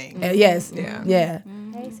everything. Yes. Yeah. Yeah.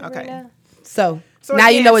 Hey, Sabrina. So So now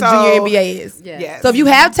you again, know what so- Junior NBA is. Yeah. Yes. So if you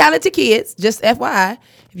have talented kids, just FYI,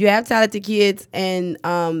 if you have talented kids and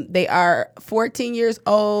they are 14 years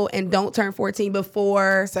old and don't turn 14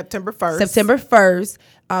 before September 1st. September 1st,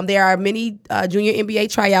 There are many junior NBA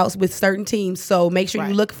tryouts with certain teams, so make sure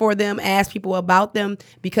you look for them, ask people about them,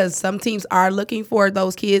 because some teams are looking for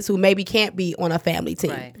those kids who maybe can't be on a family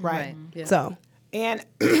team. Right. Yeah. So, And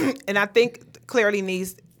and I think clarity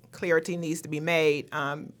needs to be made.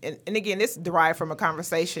 And again, this derived from a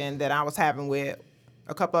conversation that I was having with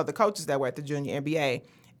a couple other coaches that were at the junior NBA.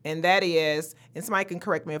 And that is, and somebody can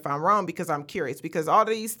correct me if I'm wrong because I'm curious, because all of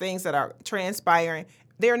these things that are transpiring,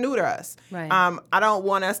 they're new to us. Right. I don't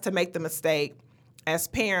want us to make the mistake as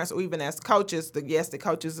parents or even as coaches. Yes, the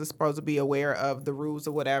coaches are supposed to be aware of the rules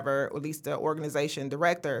or whatever, or at least the organization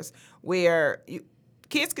directors, where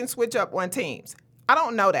kids can switch up on teams. I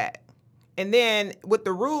don't know that. And then with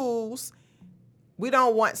the rules, we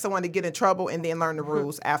don't want someone to get in trouble and then learn the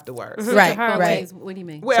rules afterwards. right, hard right. ways. What do you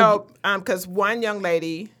mean? Well, because one young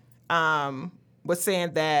lady was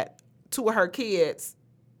saying that two of her kids,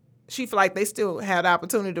 she felt like they still had the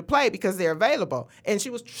opportunity to play because they're available. And she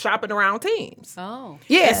was shopping around teams. Oh.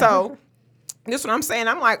 Yeah. And so this is what I'm saying.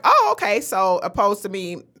 I'm like, oh, okay. So opposed to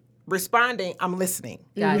me responding, I'm listening.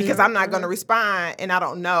 Got it. Because I'm not going to respond and I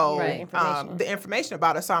don't know Right. the information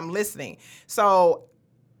about it. So I'm listening. So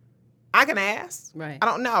I can ask. Right. I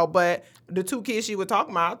don't know. But the two kids she was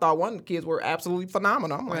talking about, I thought one of the kids were absolutely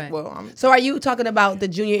phenomenal. I'm like, Right. well, I'm So are you talking about the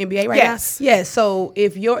junior NBA right Yes. now? Yes. So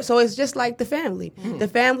it's just like the family. The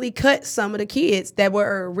family cut some of the kids that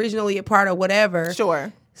were originally a part of whatever,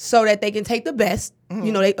 sure. so that they can take the best.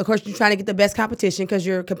 You know, of course, you're trying to get the best competition because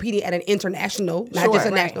you're competing at an international, not Sure. just a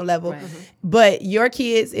Right. national level. Right. But your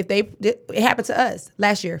kids, it happened to us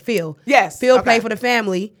last year. Phil, Yes. Phil Okay. played for the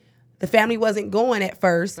family. The family wasn't going at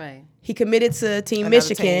first. Right. He committed to Team Another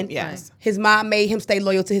Michigan. team, yes. His mom made him stay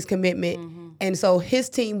loyal to his commitment. And so his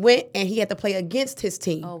team went and he had to play against his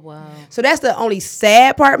team. Oh, wow. So that's the only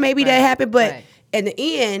sad part maybe that happened. But Right. in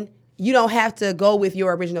the end, you don't have to go with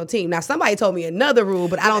your original team. Now, somebody told me another rule,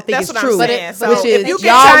 but I don't think That's it's what true. I'm saying. So which is if you can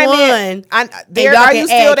y'all chime won. in, and there, y'all are can you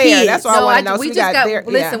still add there? kids. That's what I want to know. we So just got there.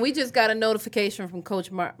 listen. Yeah. We just got a notification from Coach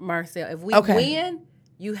Marcel. If we Okay. win,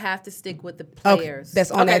 you have to stick with the Okay, players. that's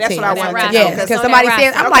on Okay, that that's team. what I wanted to roster. know. Yes, That's because on somebody that said,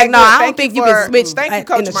 roster. I'm Okay, like, no, good. I don't Thank think you you can for- switch thank you, in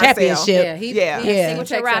Coach the Marcel. championship. Yeah, he Yeah. he Yeah. single With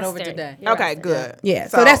your checks that over roster. today. Your Okay, roster. good. Yeah,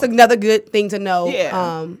 so that's another good thing to know.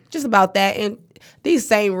 Yeah. Just about that, and these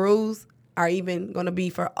same rules are even going to be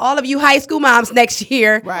for all of you high school moms next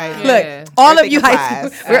year. Right. Look, Yeah. all of Everything you high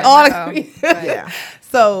applies. school, we're all. Yeah.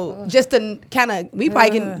 So just to kind of, we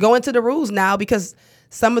probably can go into the rules now because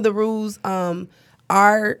some of the rules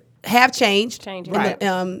have changed Changing. in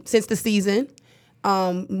the, since the season.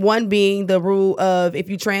 One being the rule of if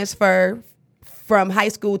you transfer from high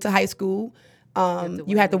school to high school,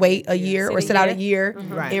 you have to wait a year or sit out a year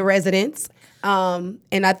Right. in residence. And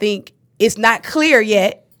I think it's not clear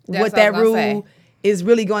yet That's what what I that was gonna rule is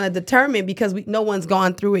really going to determine because no one's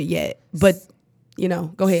gone through it yet. But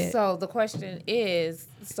go ahead. So the question is,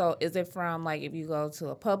 is it from like if you go to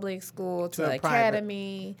a public school to a an private.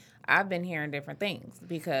 academy? I've been hearing different things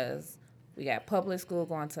because we got public school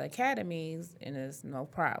going to academies and it's no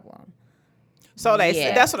problem. So they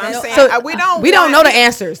Yeah. that's what I'm saying. So we don't know the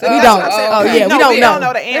answers. We That's don't. what I'm saying. Oh yeah, No, we don't we know. don't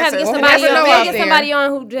know the We have to answers. get We'll somebody never on. know We out get there. somebody on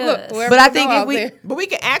who does. But I think if we, But we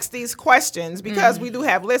can ask these questions because we do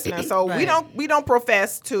have listeners. So we don't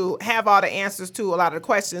profess to have all the answers to a lot of the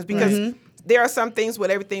questions because there are some things with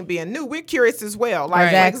everything being new. We're curious as well. Like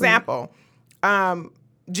for Exactly. example,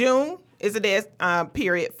 June is a dead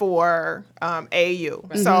period for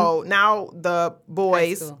AAU. So now the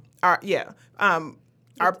boys school.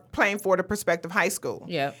 are playing for the prospective high school.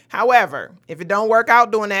 Yep. However, if it don't work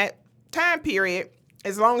out during that time period,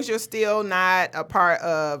 as long as you're still not a part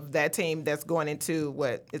of that team that's going into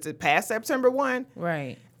what is it past September 1,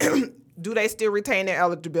 Right. do they still retain their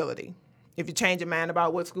eligibility? If you change your mind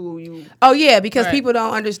about what school you oh yeah, because Right. people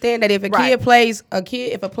don't understand that if a Right. kid plays a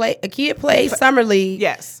kid plays summer league.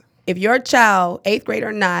 yes. If your child, 8th grade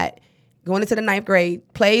or not, going into the 9th grade,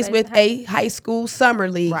 plays with a high school summer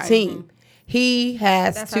league Right. team, he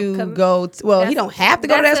has That's a to go. He don't have to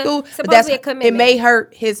go to that that's school, but supposedly a it commitment. may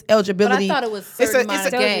hurt his But eligibility. I thought it was It's certain a- amount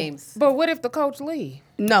it's of a- games. But what if the coach leave?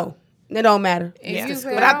 No, it don't matter. And Yeah. you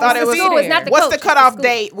say, But I thought it was school, it's not the what's coach, the it's the cutoff school.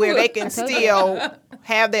 date where they can told you. still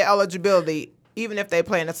have their eligibility even if they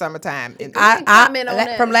play in the summertime? comment on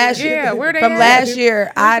that. From last year. Yeah, where they from at? last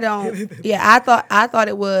year, I don't. Yeah, I thought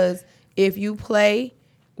it was if you play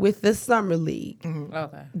with the summer league,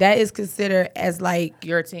 Okay. that is considered as like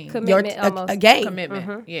Your team. Commitment almost. a game.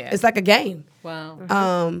 Commitment. Yeah. It's like a game.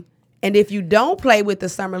 Wow. And if you don't play with the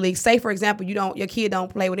summer league, say for example, your kid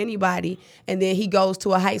don't play with anybody, and then he goes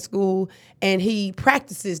to a high school and he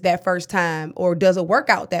practices that first time or does a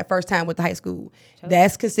workout that first time with the high school,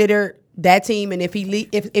 that's considered that team, and if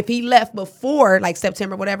he left before like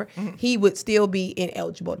September, whatever, he would still be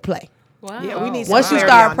ineligible to play. Wow. Yeah, we need some Once you clarity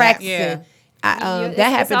start on that. practicing. Yeah. That It's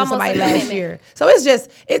happened to almost somebody a last limit. year. So it's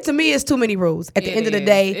just to me it's too many rules. At the It end of the is.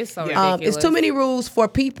 day, It's so it's ridiculous. too many rules for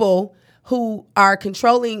people who are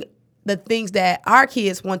controlling the things that our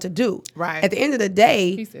kids want to do. Right. At the end of the He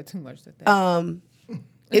day, said too much to that.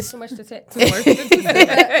 it's Too much to text. You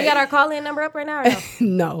got our call-in number up right now or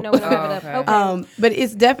no? no. No, we don't have it up. Okay. But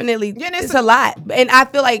it's definitely Yeah, and it's a lot, and I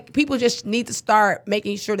feel like people just need to start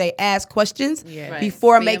making sure they ask questions Yeah. Right.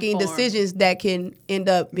 before Be making informed. decisions that can end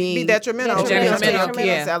up being Be detrimental to Detrimental, your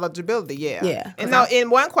kids' yeah. eligibility. Yeah. Yeah. And no, and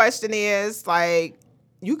one question is like,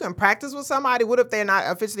 you can practice with somebody. What if they're not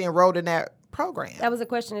officially enrolled in that program? That was a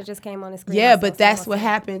question that just came on the screen. Yeah, also, but so that's I'm what gonna-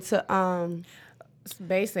 happened to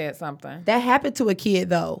They said something. that happened to a kid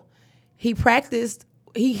though. He practiced.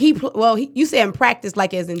 You said practice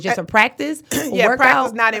like as in just a practice. Yeah, workout.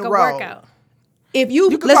 practice not Like a enrolled. workout. If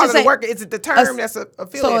you You can let's call just it a say work. Is it the term that's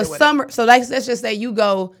affiliated so a with it? summer. So let's just say you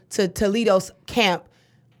go to Toledo's camp,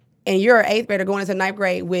 and you're an 8th grader going into 9th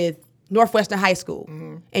grade with Northwestern High School,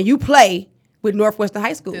 and you play with Northwestern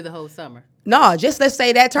High School. Through the whole summer. No, just let's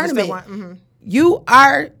say that tournament. You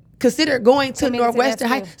are considered going to Committed to that Northwestern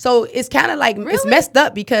High. school. So it's kind of like it's messed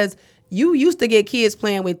up because you used to get kids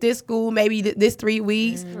playing with this school maybe this 3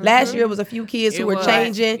 weeks. Last year it was a few kids who It were was.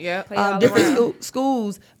 changing Yep. Play all different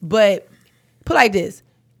schools. But put like this.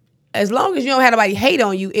 As long as you don't have nobody hate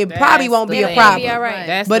on you, it probably won't be the a thing. problem. Be all right.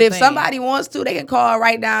 That's But the if thing. somebody wants to, they can call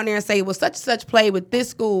right down there and say, well, such and such played with this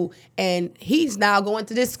school, and he's now going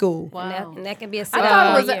to this school. Wow. And that can be a I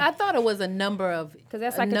thought it was. year. I thought it was a number of. 'Cause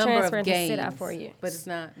that's a like a number transfer of to sit games, out for you. but it's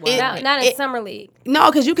not. Not in summer league. No,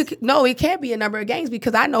 because it can't be a number of games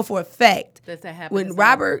because I know for a fact Does that happen when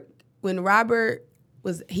in Robert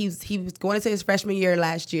was he was going into his freshman year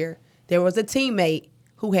last year, there was a teammate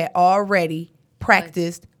who had already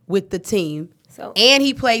practiced with the team, So- and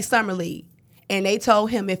he played summer league, and they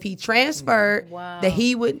told him if he transferred Wow. that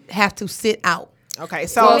he would have to sit out. Okay,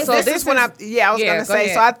 so, Well, so this this is one, his- I was Yeah, gonna go say.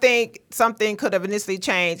 ahead. So I think something could have initially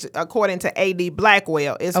changed according to AD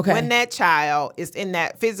Blackwell. Is Okay. when that child is in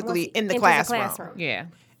that physically in the Enters classroom. Yeah.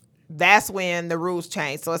 That's when the rules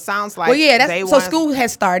change. So it sounds like Well, yeah, they that's so want- school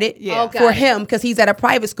has started Yeah. Okay. for him because he's at a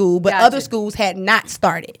private school, but Gotcha. other schools had not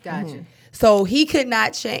started. Gotcha. So he could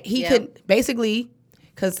not change. He Yeah. could basically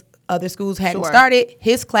because other schools hadn't Sure. started.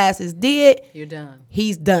 His classes did. You're done.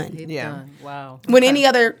 He's done. It's Yeah. done. Wow. When any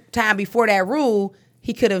other time before that rule,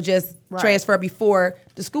 he could have just transferred before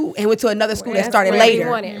the school and went to another school that That's started where he later.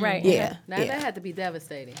 wanted, right. Yeah. Now yeah. that had to be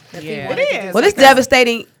devastating. If Yeah. he wanted to just Well, it's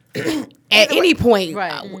devastating at any point,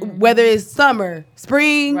 Right. whether it's summer,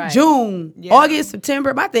 spring, Right. June, August,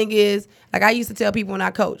 September. My thing is, like I used to tell people when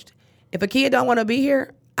I coached, if a kid don't want to be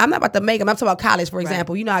here, I'm not about to make them. I'm talking about college, for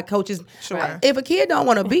example. You know how coaches. Sure. If a kid don't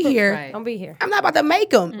want to be here, Right. Don't be here. I'm not about to make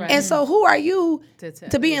them. And so, who are you To tell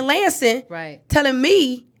to be in Lansing Right. telling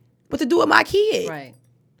me what to do with my kid? Right.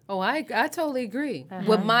 Oh, I totally agree.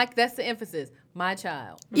 With that's the emphasis. My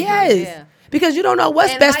child. Yes, Yeah. because you don't know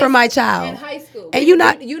what's In best high for my school- child. In high school. And you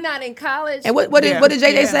not- you not in college. And what did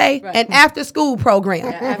JJ say? Right. An after school program.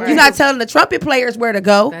 after You're not telling the trumpet players where to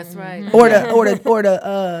go, That's right. or the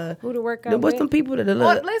Who to work out what's with? some people that Or,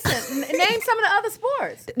 look. listen, name some of the other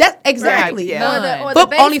sports. That's exactly. Right, yeah. Or the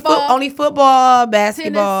baseball. Only football,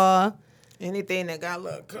 basketball. anything that got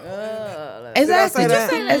look. Exactly. Did I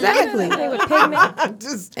say that? Exactly. Play with pigment.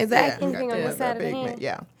 Just Exactly. Anything on the side of the pigment, hand.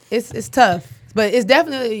 yeah. It's tough, but it's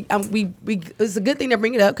definitely we. It's a good thing to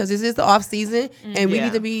bring it up because this is the off season, and we Yeah.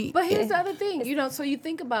 need to be. But here's the other thing, so you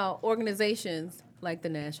think about organizations like the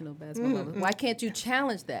National Basketball. Why can't you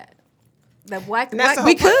challenge that? Like why? that's the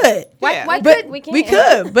we whole point. could. Yeah. Why But couldn't We can. we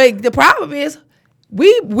could. But the problem is,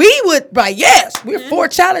 we would like yes, we're for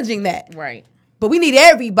challenging that. Right. But we need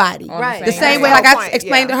everybody. Right. The same way, That's like the I whole point,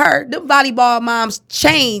 explained yeah. to her, the volleyball moms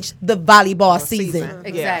changed the volleyball season. season.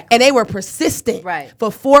 Exactly. And they were persistent. Right. For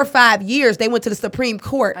 4 or 5 years, they went to the Supreme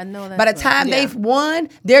Court. I know that's By the right. time Yeah. they've won,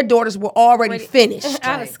 their daughters were already finished.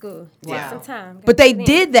 Out of school. Wow. Take some time. But they Gotta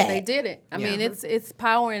did that. They did it. I mean, it's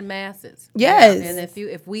power in masses. Yes. And if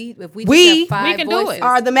we We- just have five We can do it. voices,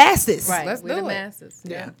 Are the masses. right? Let's we're do the it. masses.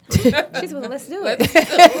 Yeah. She's well, let's do it.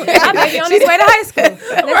 I may be on his way to high school.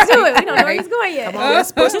 Let's do it. We don't know where he's going yet.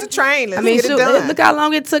 Let's push the train. Let's I mean, get shoot, it done. look how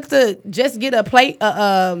long it took to just get a plate.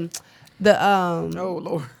 oh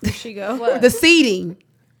Lord. She go. The seeding,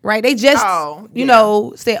 right? They just, Oh, you yeah.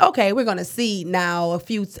 know, say, okay, we're gonna seed now a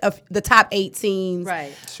few of the top 8 teams,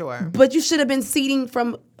 Right. Sure. But you should have been seeding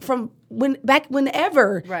from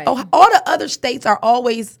whenever. Right. Oh, all the other states are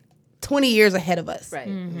always 20 years ahead of us, Right.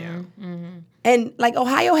 Yeah. And like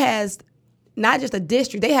Ohio has not just a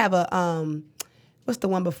district. They have a what's the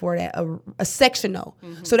one before that? A sectional.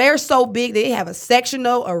 So they're so big. They have a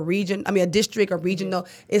sectional, a district, a regional.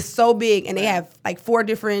 It's so big, and they have like 4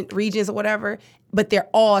 different regions or whatever. But they're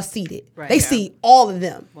all seated. Right. They see all of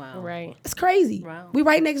them. Wow. Right. It's crazy. Wow. We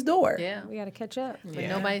right next door. Yeah. We got to catch up. But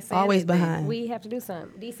nobody's saying Always anything. behind. We have to do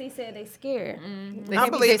something. DC said they scared. I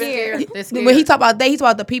believe it. They're scared. When he talk about he's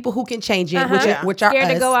about the people who can change it, which are Scared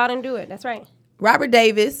us. to go out and do it. That's right. Robert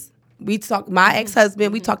Davis. My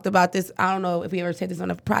ex-husband, we talked about this. I don't know if we ever said this on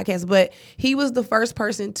a podcast, but he was the first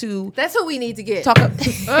person to That's who we need to get. talk.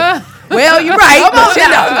 Well, you're right.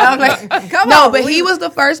 But he was the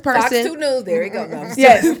first Fox person. 2 News. There you go. No,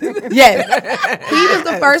 Yes. He was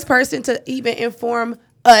the first person to even inform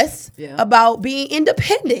us about being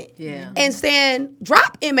independent and saying,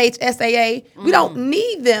 drop MHSAA. We don't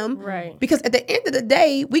need them. Right. Because at the end of the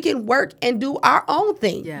day, we can work and do our own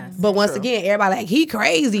thing. Yes. But once again, everybody like, he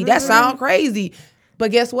crazy. That sound crazy.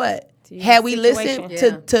 But guess what? Had we listened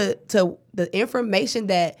to the information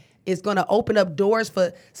that is going to open up doors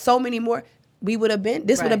for so many more, would have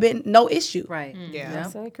been no issue. Right. Yeah.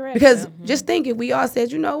 Absolutely correct. Because just think if we all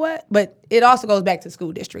said, you know what? But it also goes back to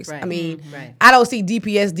school districts. Right. I mean, Right. I don't see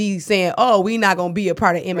DPSD saying, oh, we're not going to be a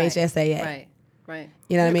part of MHSAA. Right.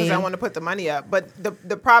 You know what I Because mean? I want to put the money up. But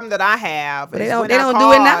the problem that I have is they don't when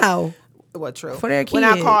do it now. Well, true. For their When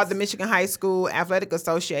I kids. called the Michigan High School Athletic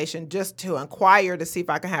Association just to inquire to see if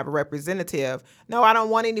I can have a representative, no, I don't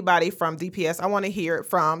want anybody from DPS. I want to hear it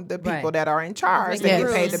from the people Right. that are in charge. They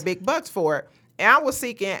get paid the big bucks for it. And I was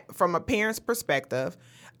seeking, from a parent's perspective,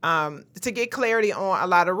 to get clarity on a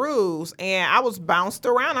lot of rules. And I was bounced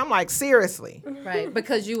around. I'm like, seriously? Right.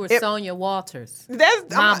 Because you were Sonia Walters.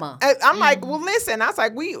 That's Mama. I'm like, well, listen. I was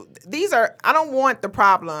like, I don't want the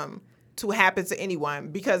problem to happen to anyone,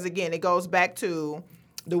 because again, it goes back to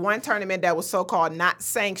the one tournament that was so-called not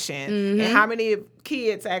sanctioned, and how many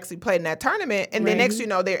kids actually played in that tournament, and then next you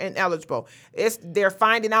know they're ineligible. They're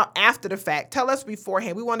finding out after the fact. Tell us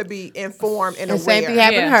beforehand. We want to be informed and aware. The same thing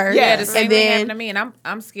happened to her. Yeah, the same And thing then happened to me, and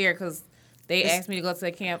I'm scared because they asked me to go to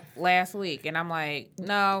the camp last week, and I'm like,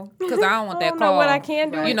 no, because I don't want that I don't know call. what I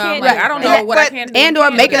can do and You know, can't I'm like, do. I don't know what I can do and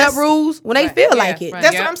or making up rules when they feel like it. Right.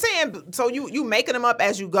 That's Yeah. what I'm saying. So you making them up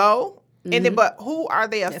as you go. And then, but who are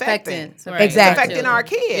they affecting? Right. Exactly. Affecting our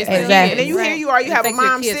kids. Exactly. And then here you are, you have a Affect your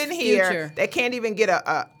mom kid's sitting here future. that can't even get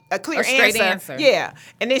a clear A straight answer. Yeah.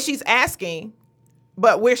 And then she's asking,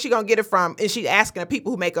 but where's she going to get it from? And she's asking the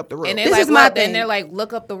people who make up the rules. And they're This like, is my look, thing. and they're like,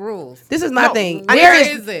 look up the rules. This is my No, thing. I There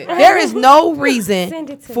mean, is it? there is no Send reason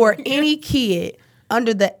it to for me. any kid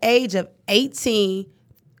under the age of 18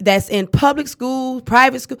 that's in public school,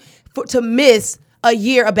 private school, to miss a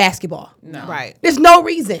year of basketball. No. Right. There's no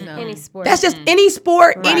reason. Any sport. That's just any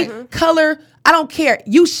sport, Right. any color. I don't care.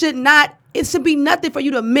 You should not. It should be nothing for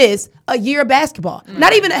you to miss a year of basketball.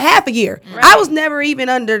 Not even a half a year. I was never even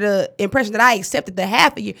under the impression that I accepted the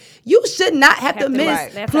half a year. You should not have to miss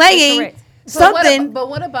Right. That's playing correct. something. But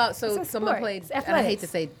what about It's a someone sport. played? It's And I hate athletics. to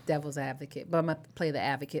say devil's advocate, but I'm gonna play the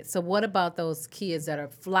advocate. So what about those kids that are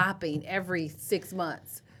flopping every 6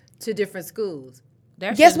 months to different schools?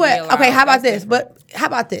 That Guess shouldn't be what? allowed. Okay, how about That's this? different. But how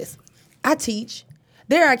about this? I teach.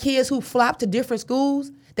 There are kids who flop to different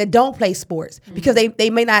schools that don't play sports because they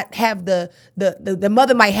may not have the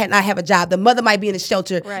mother might not have a job. The mother might be in a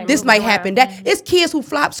shelter. Right, This moving might around. happen. That it's kids who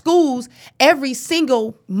flop schools every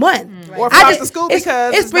single month. Or I flop just- to school it's-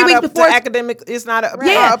 because it's it's 3 not weeks up before to academic. It's not up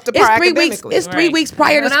to it's par 3 weeks. academically. It's 3 weeks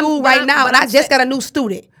prior to But I'm- school but right I'm- now, but and I I'm just saying- got a new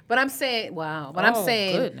student. But I'm saying, wow. But I'm Oh,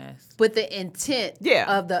 saying, goodness. with the intent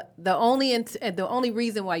Yeah. of the only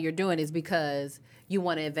reason why you're doing is because you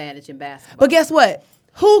want an advantage in basketball. But guess what?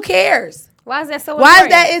 Who cares? Why is that so Why is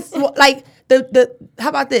important? that? It's like the. How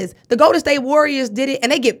about this? The Golden State Warriors did it,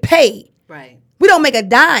 and they get paid. Right. We don't make a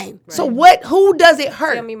dime. So what? Who does it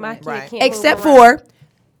hurt? Tell me my kid Right. can't Except move around.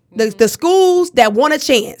 for the schools that want a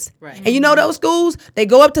chance. Right. And you know those schools, they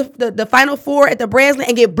go up to the Final Four at the Breslin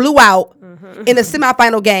and get blew out in the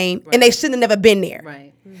semifinal game, and they shouldn't have never been there.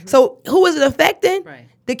 Right. So who is it affecting? Right.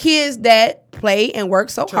 The kids that play and work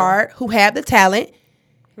so hard, who have the talent.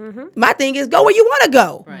 My thing is, go where you want to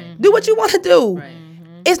go. Right. Do what you want to do. Right.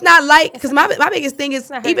 It's not like, because my biggest thing is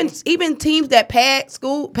not even teams that pad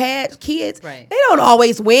kids, Right. they don't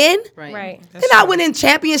always win. Right. Right. They're not winning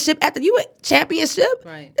championship after you win championship.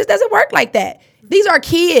 Right. This doesn't work like that. These are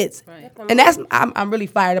kids, Right. and that's I'm really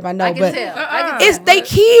fired up. I know, I can but tell. I can it's tell. they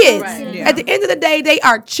kids. Right. Yeah. At the end of the day, they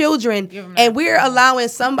are children, them and we're allowing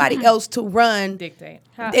somebody else to run Dictate.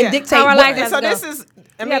 and Yeah. dictate. How our what- life And so has this to go. is,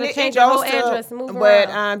 I You mean, gotta it change goes your whole to address and move what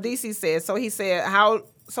around. DC said. So he said, how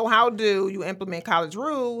So how do you implement college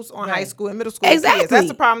rules on high school and middle school Exactly. kids? That's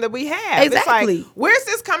the problem that we have. Exactly. It's like, where's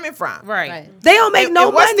this coming from? Right. They don't make no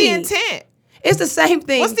And what's money. the intent? It's the same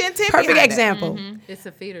thing. What's the intent Perfect behind it? example. It's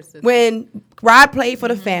a feeder system. When Rod played for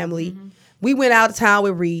the family, we went out of town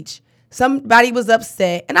with Reach. Somebody was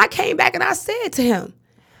upset, and I came back and I said to him,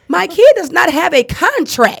 "My kid does not have a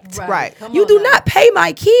contract. Right. Come You on do now. not pay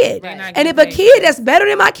my kid. Right. Not And if getting a paid. kid that's better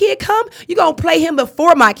than my kid come, you're going to play him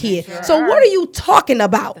before my kid. So what are you talking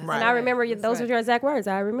about? And I remember those were your exact words.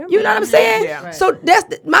 I remember. You know what I'm saying? Yeah. Right. So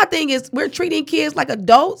my thing is we're treating kids like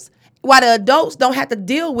adults while the adults don't have to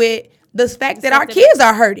deal with the fact that our kids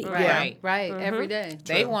are hurting. Right. Right. Every day.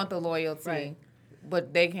 They want the loyalty, Right.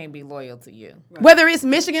 but they can't be loyal to you. Whether it's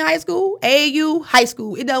Michigan high school, AAU, high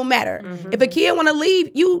school, it don't matter. If a kid want to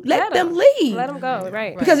leave, you let them leave. Let them go.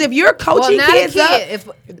 Right. Because if you're coaching not kids a up, kid.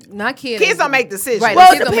 If not kids. Kids don't make decisions. Right. well,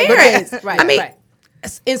 kids the don't make parents. decisions. Right. I mean, right.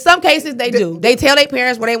 in some cases they do. They tell their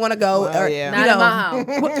parents where they want to go. Well, or, yeah. you Not know, in my house.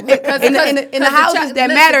 in the houses that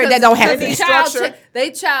matter, that don't happen.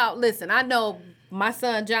 Listen, I know my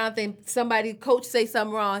son Jonathan. Somebody coach say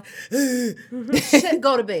something wrong. Shit,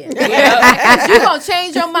 go to bed. You're gonna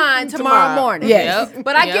change your mind tomorrow morning. Yes.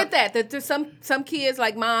 But I get that there's some kids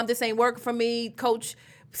like, Mom, this ain't working for me. Coach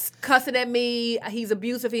cussing at me. He's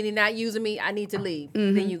abusive and he's not using me. I need to leave.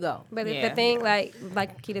 Then you go. But Yeah. the thing, like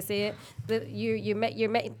Keita said,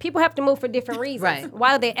 people have to move for different reasons. Right.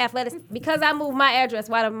 Why do they athletics? Because I moved my address.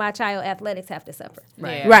 Why do my child athletics have to suffer?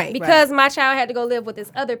 Right. Right. Because my child had to go live with this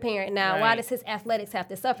other parent now. Why Right. does his athletics have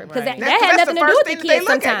to suffer? Because Right. that That's had the nothing to do first with the thing that they kid look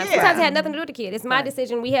at, sometimes. yeah. Sometimes it had nothing to do with the kid. It's my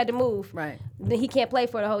decision. We had to move. Right. Then he can't play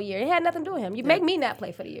for the whole year. It had nothing to do with him. You make me not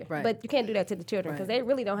play for the year. Right. But you can't do that to the children because they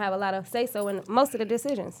really don't have a lot of say-so in most of the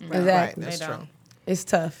decisions. Exactly. Right, that's They true. don't. It's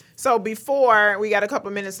tough. So before we got a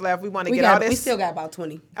couple minutes left, we want to get all this. We still got about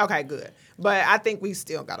 20. Okay, good. But I think we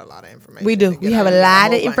still got a lot of information. We do. to get We have out. a We got lot whole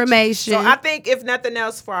of bunch. information. So I think if nothing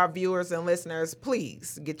else for our viewers and listeners,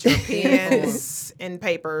 please get your pens and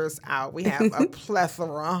papers out. We have a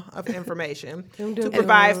plethora of information to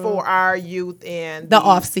provide for our youth and The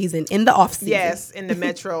off season. In the off season. Yes, in the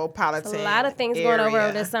metropolitan. A lot of things going over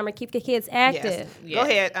area. this summer. Keep the kids Yes. active. Go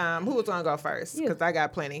ahead. Who was gonna go first? Because I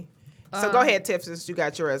got plenty. So go ahead, Tiff, since you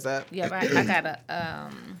got yours up. Yeah, but I got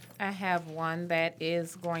I have one that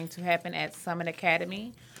is going to happen at Summit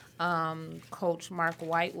Academy. Coach Mark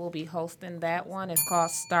White will be hosting that one. It's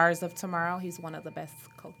called Stars of Tomorrow. He's one of the best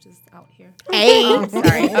coaches out here. Hey. I'm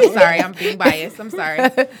sorry. I'm being biased. I'm sorry. So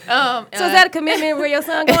is that a commitment where your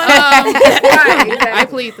son going? I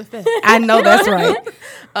plead the fifth. I know that's right.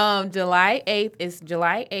 July 8th is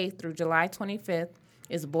July 8th through July 25th.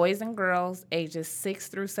 Is boys and girls ages 6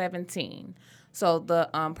 through 17. So the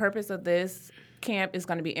purpose of this camp is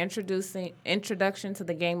going to be introduction to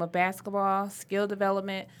the game of basketball, skill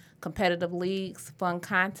development, competitive leagues, fun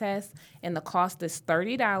contests, and the cost is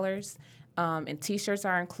 $30, and T-shirts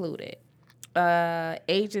are included.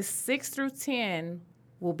 Ages 6 through 10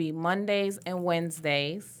 will be Mondays and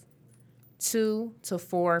Wednesdays, 2 to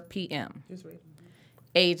 4 p.m.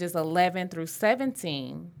 Ages 11 through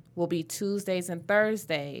 17 will be Tuesdays and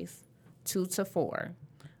Thursdays, 2 to 4.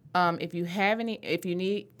 If you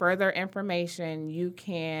need further information, you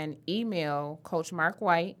can email Coach Mark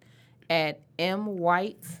White at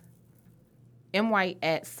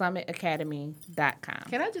mwhite@summitacademy.com.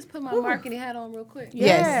 Can I just put my marketing hat on real quick?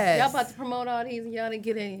 Yes. Y'all about to promote all these and y'all didn't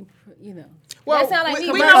get any, Well, That sound like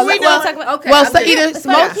me. we Well, know we well, know. talk about- Okay. Well, I'm so just- either It's for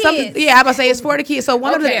smoke the something. kids. Yeah, I'm about to say it's for the kids. So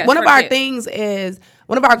one Okay, of for our kids. things is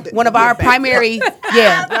one of our primary.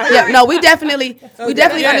 Yeah. No, we definitely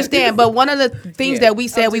understand. But one of the things that we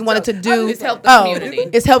said we wanted to do Is help the community.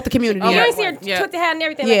 is help the community. You Yeah. ain't see her Yeah. Twitter hat and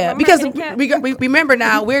everything. Yeah, like, because marketing cap. we remember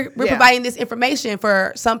now we're Yeah. providing this information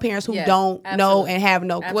for some parents who Yes, don't know absolutely. and have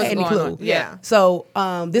no What's any going clue. on. Yeah. So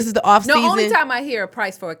this is the off No, season. only time I hear a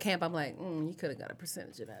price for a camp, I'm like, you could have got a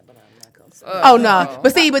percentage of that, but I'm not going to. Oh no!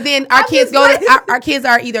 But then our kids go to our kids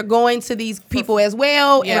are either going to these people as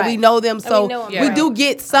well, and we Right. know them, so we know 'em. we Yeah. do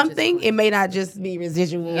get something. It may not just be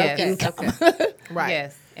residual Yes. income. Okay. Right.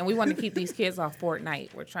 Yes, and we want to keep these kids off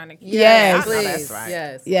Fortnite. We're trying to keep Yes. Please. That's right.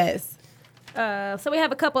 Yes. Yes. So we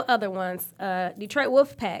have a couple other ones. Detroit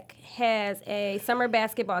Wolfpack has a summer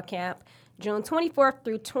basketball camp, June 24th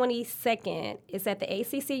through 22nd. It's at the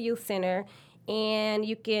ACC Youth Center, and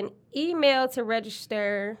you can email to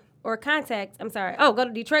register or contact. Go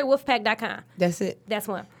to DetroitWolfpack.com. That's it. That's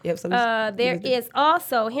one. Yep, so There is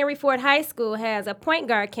also Henry Ford High School has a point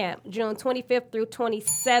guard camp, June 25th through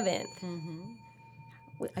 27th.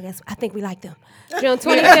 I think we like them. June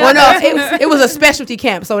 25th. Well, no, it was a specialty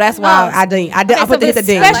camp, so that's why I put the hit the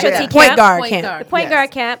ding. specialty Point camp. guard Point camp. guard. The point Yes.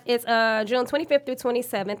 guard camp is June 25th through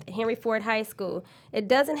 27th at Henry Ford High School. It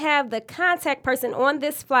doesn't have the contact person on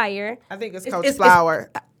this flyer. I think it's Coach it's- Flower.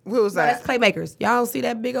 Who was That's that? Playmakers. Y'all don't see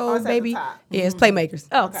that big old it's at the baby? top. Yeah, it's Playmakers.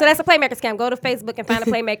 Oh, so that's a Playmakers camp. Go to Facebook and find the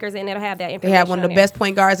Playmakers, and it'll have that information. They have one of the on best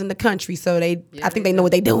point guards in the country, so I think they know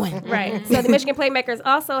what they're doing. there. Right. So the Michigan Playmakers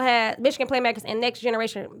also has Michigan Playmakers and Next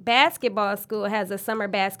Generation Basketball School has a summer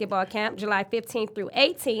basketball camp July 15th through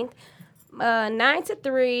 18th, 9 to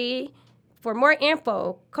 3. For more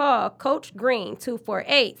info, call Coach Green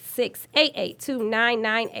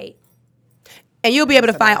 248-688-2998. And you'll be able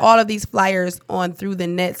to find all of these flyers on Through the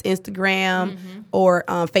Net's Instagram or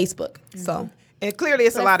Facebook. So And clearly,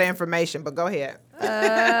 it's a lot of information. But go ahead.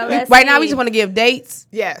 right now, we just want to give dates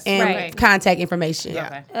Yes. and Right. contact information.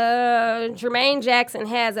 Yeah. Jermaine Jackson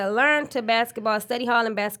has a Learn to Basketball Study Hall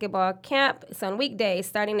and Basketball Camp. It's on weekdays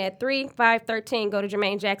starting at 3, 5, 13. Go to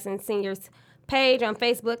Jermaine Jackson Senior's page on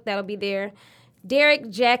Facebook. That'll be there. Derek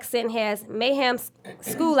Jackson has Mayhem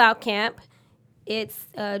School Out Camp. It's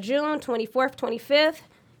June 24th, 25th.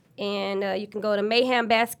 And you can go to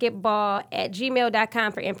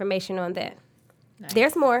mayhembasketball@gmail.com for information on that.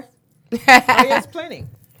 There's more. Oh, yes, plenty.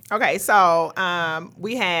 Okay, so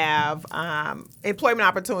we have employment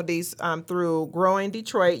opportunities through Growing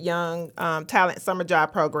Detroit Young Talent Summer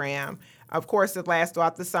Job Program. Of course, it lasts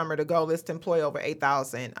throughout the summer. The goal is to employ over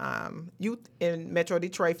 8,000 youth in Metro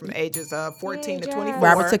Detroit from ages of 14 to 24.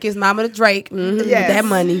 Robert took his mama to Drake. With Yes. that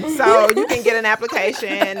money. So you can get an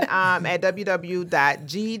application at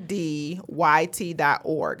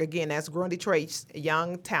www.gdyt.org. Again, that's Growing Detroit's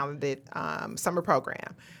Young Talented Summer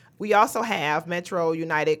Program. We also have Metro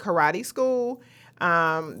United Karate School.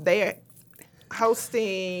 They are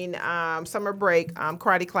hosting summer break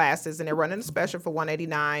karate classes, and they're running a special for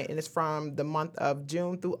 $189, and it's from the month of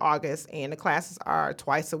June through August, and the classes are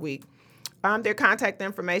twice a week. Their contact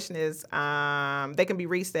information is they can be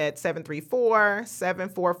reached at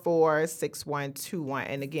 734-744-6121,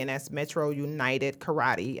 and again, that's Metro United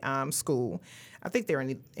Karate School. I think they're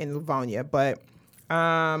in Livonia, but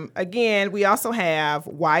again, we also have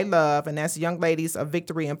Why Love, and that's Young Ladies of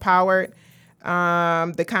Victory Empowered.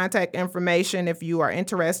 The contact information, if you are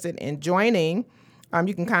interested in joining,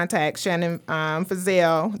 you can contact Shannon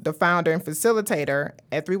Fazell, the founder and facilitator,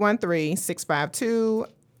 at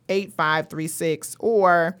 313-652-8536,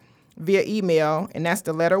 or via email, and that's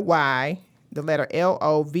the letter Y, the letter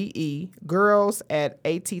LOVE,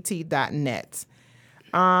 girls@att.net.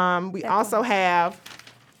 We also have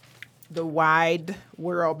the Wide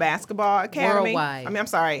World Basketball Academy. Worldwide. I'm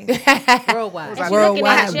sorry. Worldwide.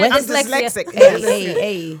 Worldwide. She has I'm dyslexia. dyslexic.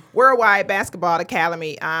 Hey. Worldwide Basketball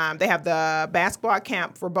Academy. They have the basketball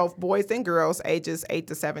camp for both boys and girls, ages 8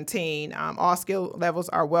 to 17. All skill levels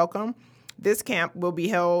are welcome. This camp will be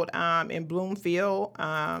held in Bloomfield.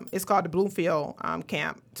 It's called the Bloomfield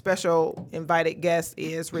Camp. Special invited guest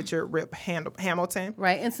is Richard Rip Hamilton.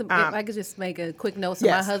 Right, and if I could just make a quick note. So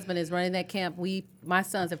Yes. my husband is running that camp. My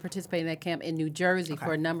sons have participated in that camp in New Jersey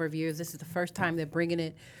for a number of years. This is the first time they're bringing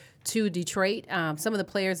it to Detroit. Some of the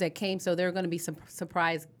players that came, so there are going to be some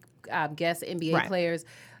surprise guest NBA Right. players.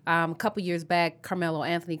 A couple years back, Carmelo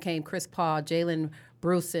Anthony came, Chris Paul, Jalen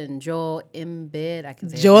Bruce, Joel Embiid. I can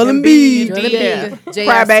say Joel it. Embiid. Joel Yeah. Embiid,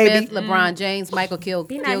 J.R. Crybaby. Smith, LeBron James, Michael nice.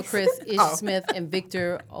 Gilchrist, Ish Smith, and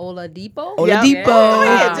Victor Oladipo. Oladipo. Go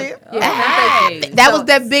ahead, Jill. Yeah. That was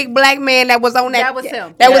that big black man that was on that. That was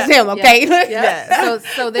him. That Yeah. was him, okay? Yeah.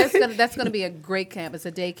 So that's gonna be a great camp. It's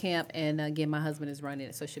a day camp, and again, my husband is running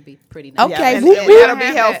it, so it should be pretty nice. Okay. Yeah, and Whoop, whoop. that'll be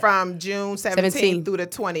Have held it. from June 17th 17th. through the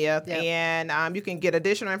 20th. Yep. And you can get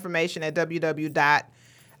additional information at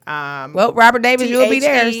Well, Robert Davis, you'll be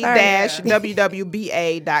there. Sorry.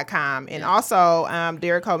 www.wwba.com. And also,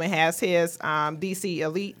 Derek Coleman has his DC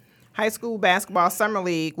Elite High School Basketball Summer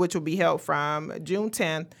League, which will be held from June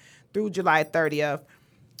 10th through July 30th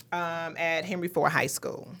at Henry Ford High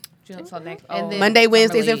School. So next, And then- Monday,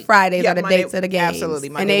 Wednesdays, and Fridays Yeah, are the Monday- dates of the games. absolutely.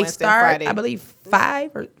 And Monday, they Wednesday, and start, Friday. I believe,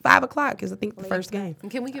 5 o'clock is, I think, the first game. And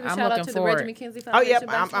can we give a I'm shout out looking to the forward. Reggie McKenzie Oh, Foundation? yep,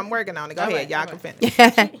 Bachelor? I'm working on it. Go All ahead. right, Y'all all can right.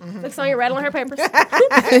 finish. Look, Sonya rattling her papers.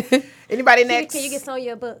 Anybody next? Can you get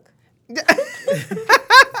Sonya a book?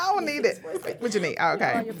 I don't need it. What you need? Oh, All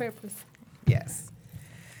okay. your papers. Yes.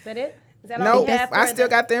 Is that it? Is that all Nope, you have for I the- still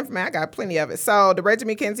got the information. I got plenty of it. So the Reggie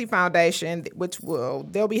McKenzie Foundation,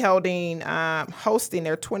 they'll be hosting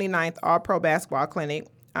their 29th All-Pro Basketball Clinic,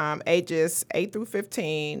 ages 8 through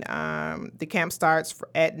 15. The camp starts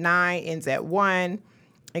at 9, ends at 1.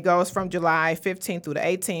 It goes from July 15th through the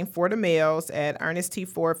 18th for the males at Ernest T.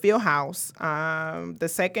 Ford Fieldhouse. The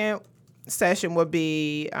second session will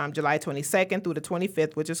be July 22nd through the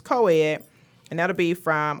 25th, which is co-ed, and that'll be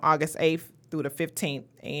from August 8th through the 15th,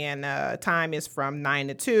 and time is from 9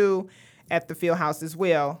 to 2 at the field house as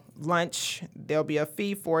well. Lunch, there'll be a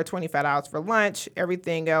fee for $25 for lunch.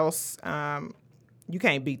 Everything else, you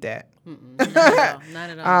can't beat that. No, not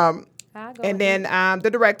at all. And then the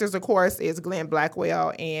directors, of course, is Glenn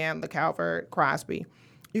Blackwell and LaCalvert Crosby.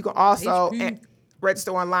 You can also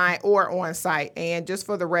register online or on site. And just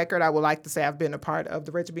for the record, I would like to say I've been a part of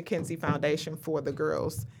the Richard McKenzie Foundation for the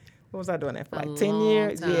girls. What was I doing that for? Like 10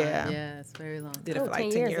 years? Time. Yeah. Yeah, it's very long. Did it for like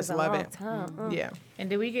 10 years. Is a Love long it. time. Yeah. And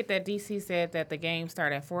did we get that DC said that the game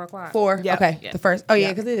start at 4 o'clock? 4. Yep. Okay. Yeah. The first. Oh, yeah,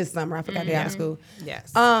 because it is summer. I forgot they're out of school.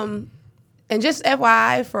 Yes. And just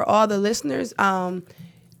FYI for all the listeners,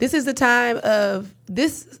 this is the time of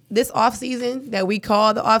this off season that we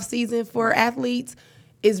call the off season for athletes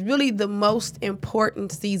is really the most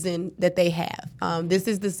important season that they have. This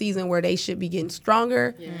is the season where they should be getting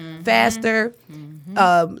stronger, faster,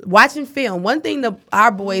 watching film. One thing that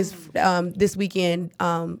our boys this weekend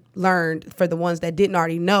learned, for the ones that didn't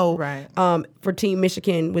already know, Right. For Team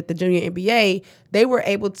Michigan with the Junior NBA, they were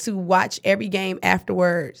able to watch every game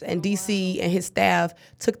afterwards, and DC and his staff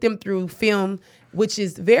took them through film, which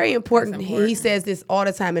is very important. He says this all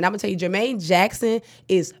the time, and I'm gonna tell you, Jermaine Jackson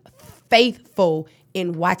is faithful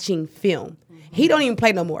in watching film. He don't even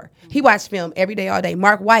play no more. He watch film every day, all day.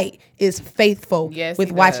 Mark White is faithful Yes, with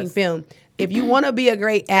he watching does. film. If you want to be a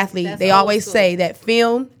great athlete, That's they old always school. say that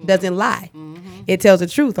film doesn't lie. It tells the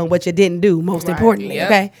truth on what you didn't do, most importantly, Yep.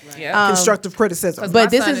 okay? Yep. Constructive criticism. But My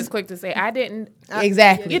this son is quick to say, I didn't.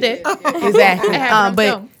 exactly. You did. Exactly. happened on But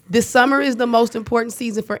film. the summer is the most important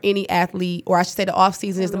season for any athlete, or I should say the off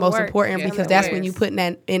season is the the most work. important Yeah, because it that's is. when you put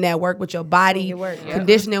in that work with your body, your work, yeah.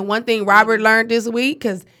 conditioning. One thing Robert learned this week,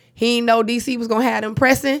 because he didn't know DC was gonna have them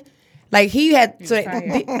pressing. Like he had,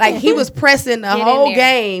 like he was pressing the in whole there.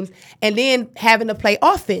 games and then having to play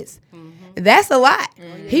offense. That's a lot.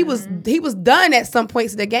 He was done at some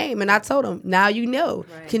points of the game, and I told him, now you know,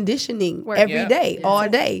 conditioning every Yeah. day, all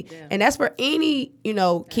day, and that's for any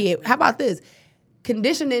kid. How about this?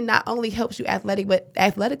 Conditioning not only helps you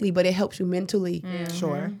athletically, but it helps you mentally.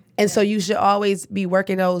 Sure. And so you should always be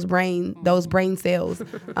working those brain cells.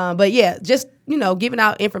 But yeah, just giving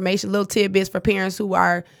out information, little tidbits for parents who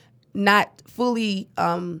are not fully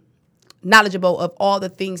knowledgeable of all the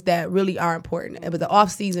things that really are important. But the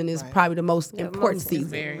off season is probably the most important Very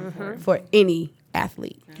season important. for any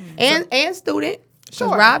athlete and student. Because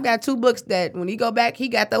Sure. Rob got 2 books that when he go back, he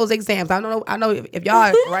got those exams. I know if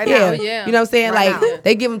y'all Right yeah, now. Yeah. you know what I'm saying? Right Like now.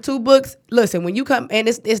 they give him 2 books. Listen, when you come and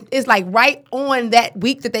it's like right on that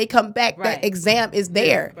week that they come back, Right. that exam is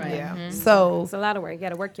there. Right. Yeah. So It's a lot of work. You got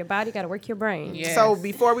to work your body. You got to work your brain. Yes. So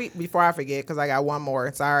before I forget, because I got one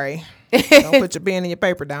more. Sorry, don't put your pen and your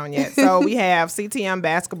paper down yet. So we have CTM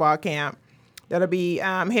basketball camp that'll be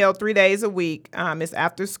held 3 days a week. It's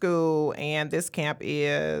after school, and this camp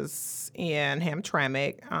is in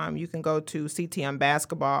Hamtramck. You can go to CTM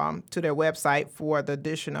basketball to their website for the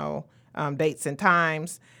additional dates and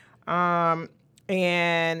times.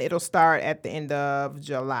 And it'll start at the end of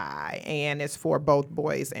July, and it's for both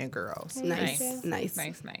boys and girls. nice. Nice.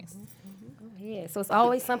 Yeah, so it's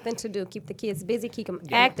always something to do. Keep the kids busy, keep them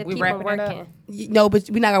active, We keep them wrapping it up. working. No, but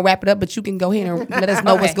we're not gonna wrap it up. But you can go ahead and let us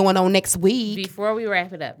know what's Okay. going on next week. Before we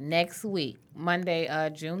wrap it up, next week, Monday,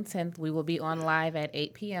 June 10th, we will be on live at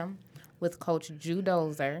 8 p.m. with Coach Drew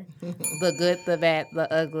Dozer, the good, the bad, the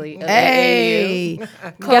ugly of Hey, You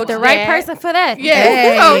got the right Dad. person for that. Yes,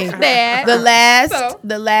 Hey. Coach Dad.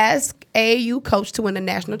 the last AAU coach to win the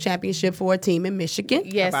national championship for a team in Michigan.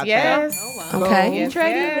 Yes, about yes. Okay. Yes,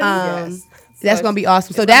 yes. Yes. That's gonna be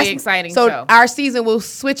awesome. So it's gonna that's be exciting So show. our season will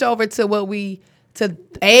switch over to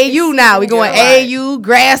AAU now. We're going Yeah. AAU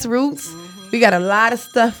grassroots. We got a lot of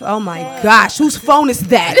stuff. Oh my gosh, whose phone is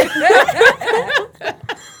that?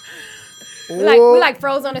 We like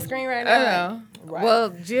froze on the screen right now. Well,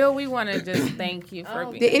 Jill, we want to just thank you for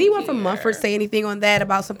being Did anyone from here. Mumford say anything on that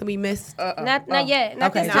about something we missed? Not yet.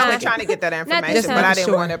 Not Okay. this No, I time. was trying to get that this information, time. but I didn't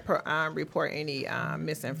Sure. want to report any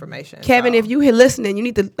misinformation. Kevin, so. if you here listening, you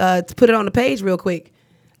need to put it on the page real quick.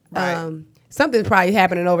 Right. Something's probably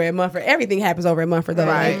happening over at Mumford. Everything happens over at Mumford, though.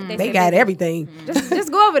 Right. They got everything.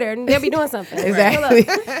 Just go over there and they'll be doing something. Exactly.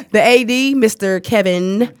 The AD, Mr.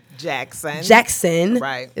 Kevin Jackson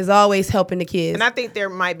Right. is always helping the kids. And I think there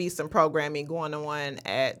might be some programming going on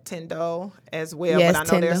at Tyndall as well. Yes, but I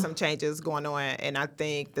know there's Tyndall. some changes going on, and I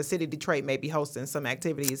think the city of Detroit may be hosting some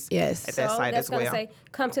activities Yes. at that So site that's as going well. to say,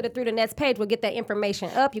 come to the Through the Nets page. We'll get that information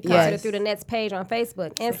up. You come to the Yes. Through the Nets page on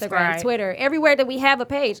Facebook, Instagram, Subscribe. Twitter. Everywhere that we have a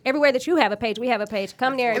page. Everywhere that you have a page, we have a page.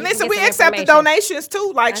 Come there. And you can listen, get we some accept the information. donations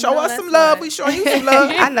too. Like, show know us that's some love. right. We show you some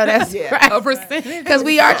love. I know that's Yeah. right. A percentage. Because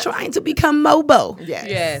we are trying to become mobile. Yes.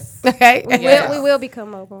 Yes. Okay. Yes. We will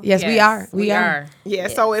become mobile. Yes, we Yes, are. We are. Yeah.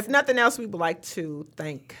 So if nothing else, we would like to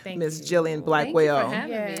thank Miss Jillian Blackwell. Thank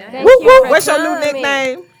you for having me. Thank Woo, you woo. for What's your new coming.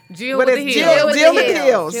 nickname? Jill What with is the Jill? Hills. Jill with the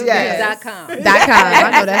Hills. Yes. .com. .com.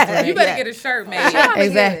 I know that's right. You better Yeah. get a shirt made.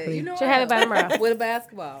 Exactly. You know Should have it by tomorrow. with a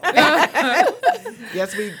basketball.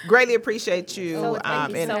 Yes, we greatly appreciate you So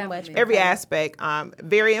thank you in so much for every coming. aspect.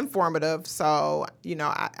 Very informative. So,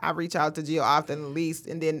 I reach out to Jill often, at least.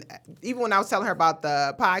 And then even when I was telling her about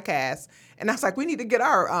the podcast, and I was like, we need to get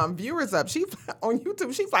our viewers up. She on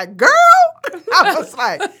YouTube, she's like, girl. I was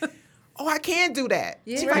like, oh, I can do that.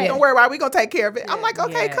 She's like, don't worry about it. We're going to take care of it. I'm like,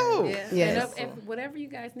 okay, Yeah. cool. Yeah. Yes. And if whatever you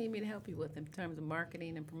guys need me to help you with in terms of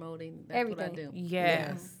marketing and promoting, that's what I Everything. do.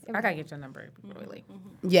 Yes. I got to get your number, really.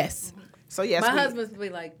 Yes. So, yes. My we- husband's be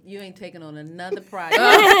like, you ain't taking on another project.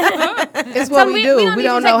 It's what we do. We need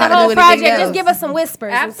don't to take know the how to whole do project. anything else. Just give us some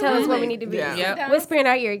whispers and tell us where we Absolutely. need to be. Yeah. Yep. Whisper in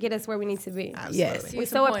our ear, get us where we need to be. Yes. We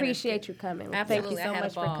Some so pointers. appreciate you coming. Absolutely. Thank I you so had a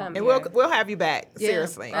much for ball. coming. And we'll have you back.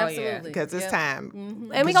 Seriously. Oh, yeah. Absolutely. Because it's Yep. time. And we're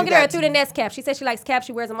Because gonna you get her got through to- the Nets cap. She said she likes caps.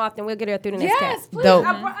 She wears them often. We'll get her through the Nets cap. Yes, please. Dope.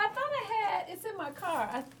 I thought I had. It's in my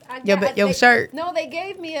car. Your shirt. No, they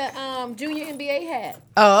gave me a junior NBA hat.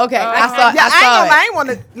 Oh, okay. I saw Yeah, it. I ain't want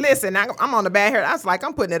to listen. I'm on the bad hair. I was like,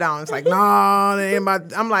 I'm putting it on. It's like, no, that ain't my.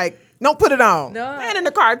 I'm like, don't put it on. No. And in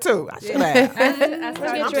the car too. I should have. Let's get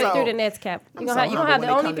I'm you so- through the Nets cap. You're so gonna have humble the when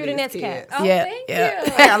it only come to through the these Nets kids. cap. Oh, Yeah, thank yeah.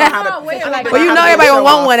 you. I don't know how to- Oh, wait, I like, don't Well, you how know to everybody show gonna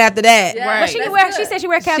want off. one after that. Yeah. Right. But she can That's wear. good. She said she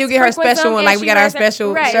wear caps. She'll get her frequent special them, one, and like we she got our wears them-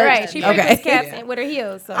 special right, shirts. Right, She Okay. frequents caps and with her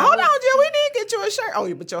heels. So. Hold on, Jill. We did get you a shirt.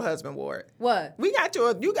 Oh, but your husband wore it. What? You got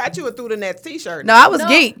you a through the Nets T-shirt. No, I was No,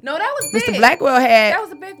 geek. no, that was big. Mr. Blackwell had. That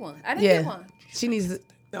was a big one. I didn't Yeah. get one. She needs.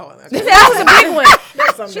 No, That was a big one.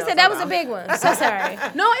 something She else. said that Hold was a on. big one. So sorry.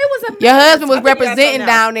 No, it was a big Your husband was I think he had representing something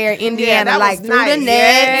down there in Indiana, that like was through the nice. net.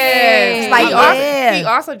 Yes. It's like, he, also, yeah. he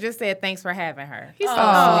also just said thanks for having her. He's so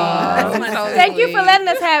Aw. sweet. He's so Thank you for sweet. letting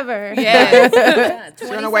us have her. Yes. Yeah,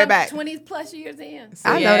 20 on her way back. 20 plus years in.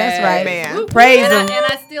 I know that's right. Man. Praise And him.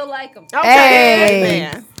 I still like them. Okay. Hey.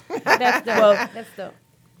 Man. That's dope. That's dope.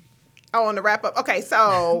 Oh, on the wrap up. Okay,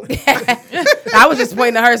 so I was just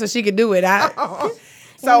pointing to her so she could do it.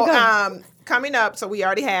 Coming up, so we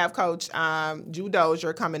already have Coach Drew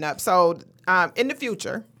Dozier coming up. So in the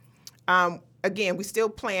future, again, we still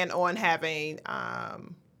plan on having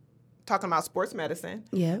talking about sports medicine.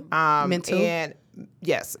 Yeah. Mental. And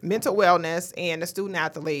yes, mental wellness and the student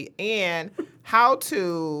athlete and how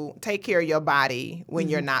to take care of your body when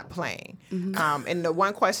you're not playing. And the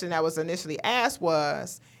one question that was initially asked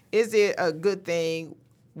was, is it a good thing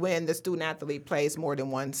when the student athlete plays more than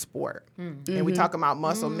one sport? And we talk about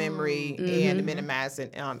muscle memory and minimizing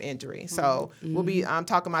injury. So we'll be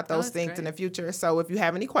talking about those things in the future. So if you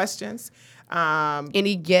have any questions,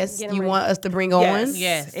 Any guests Get 'em you ready. want us to bring yes, on?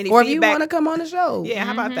 Yes. Any Or if you feedback- want to come on the show. yeah,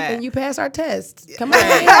 how about that? And you pass our test. Come on.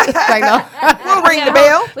 Like, no. We'll ring the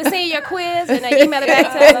bell. We'll send you your quiz and then email it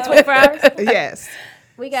back to us in 24 hours. Yes.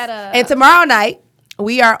 We got a. And tomorrow night,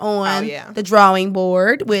 we are on Oh, yeah. the drawing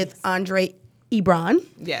board with Andre Ebron.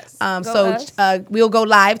 Yes. So we'll go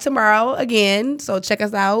live tomorrow again. So check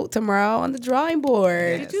us out tomorrow on the drawing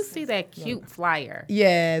board. Did you see that cute flyer?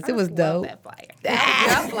 Yes, it was Love dope. that flyer.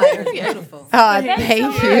 Your flyer is beautiful. Oh,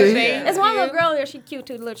 thank you. There's one little girl there. She cute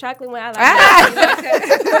too. The little chocolate one. I like Ah.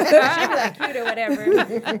 her. She be like cute or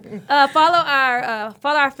whatever. Follow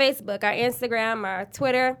our Facebook, our Instagram, our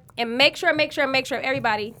Twitter, and make sure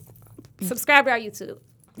everybody subscribe to our YouTube.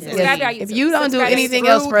 Subscribe to our YouTube. If you don't do Subscribe to anything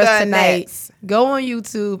Through else for us the tonight, Nets. go on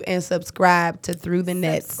YouTube and subscribe to Through the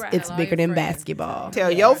Nets. Subscribe. It's Tell all bigger your than friends. basketball.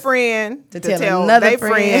 Tell your friend to tell another they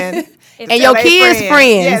friend. friend. And your Tell they kids'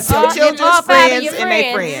 friends. Yes, your All children's 5 of friends your and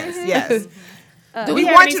their friends. friends. Yes. Do we We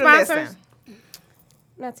have want any you to sponsors? listen.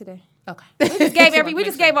 Not today. Okay. We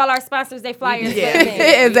just gave all our sponsors their flyers. Yeah. and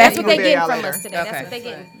everything. That's Exactly. what they We'll be getting out from later. us today. That's what they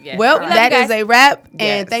getting. Yeah. Well, love that you is guys. a wrap. Yes.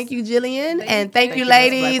 And thank you, Jillian. And thank you, you, Ms.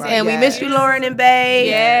 ladies. Blackwell. And we Yes. miss you, Lauren and Bay.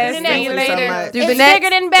 Yes. Good See night. you Thank you so later. much. Through the It's Nets. bigger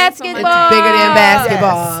than basketball. It's bigger than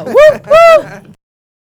basketball. Woo, woo.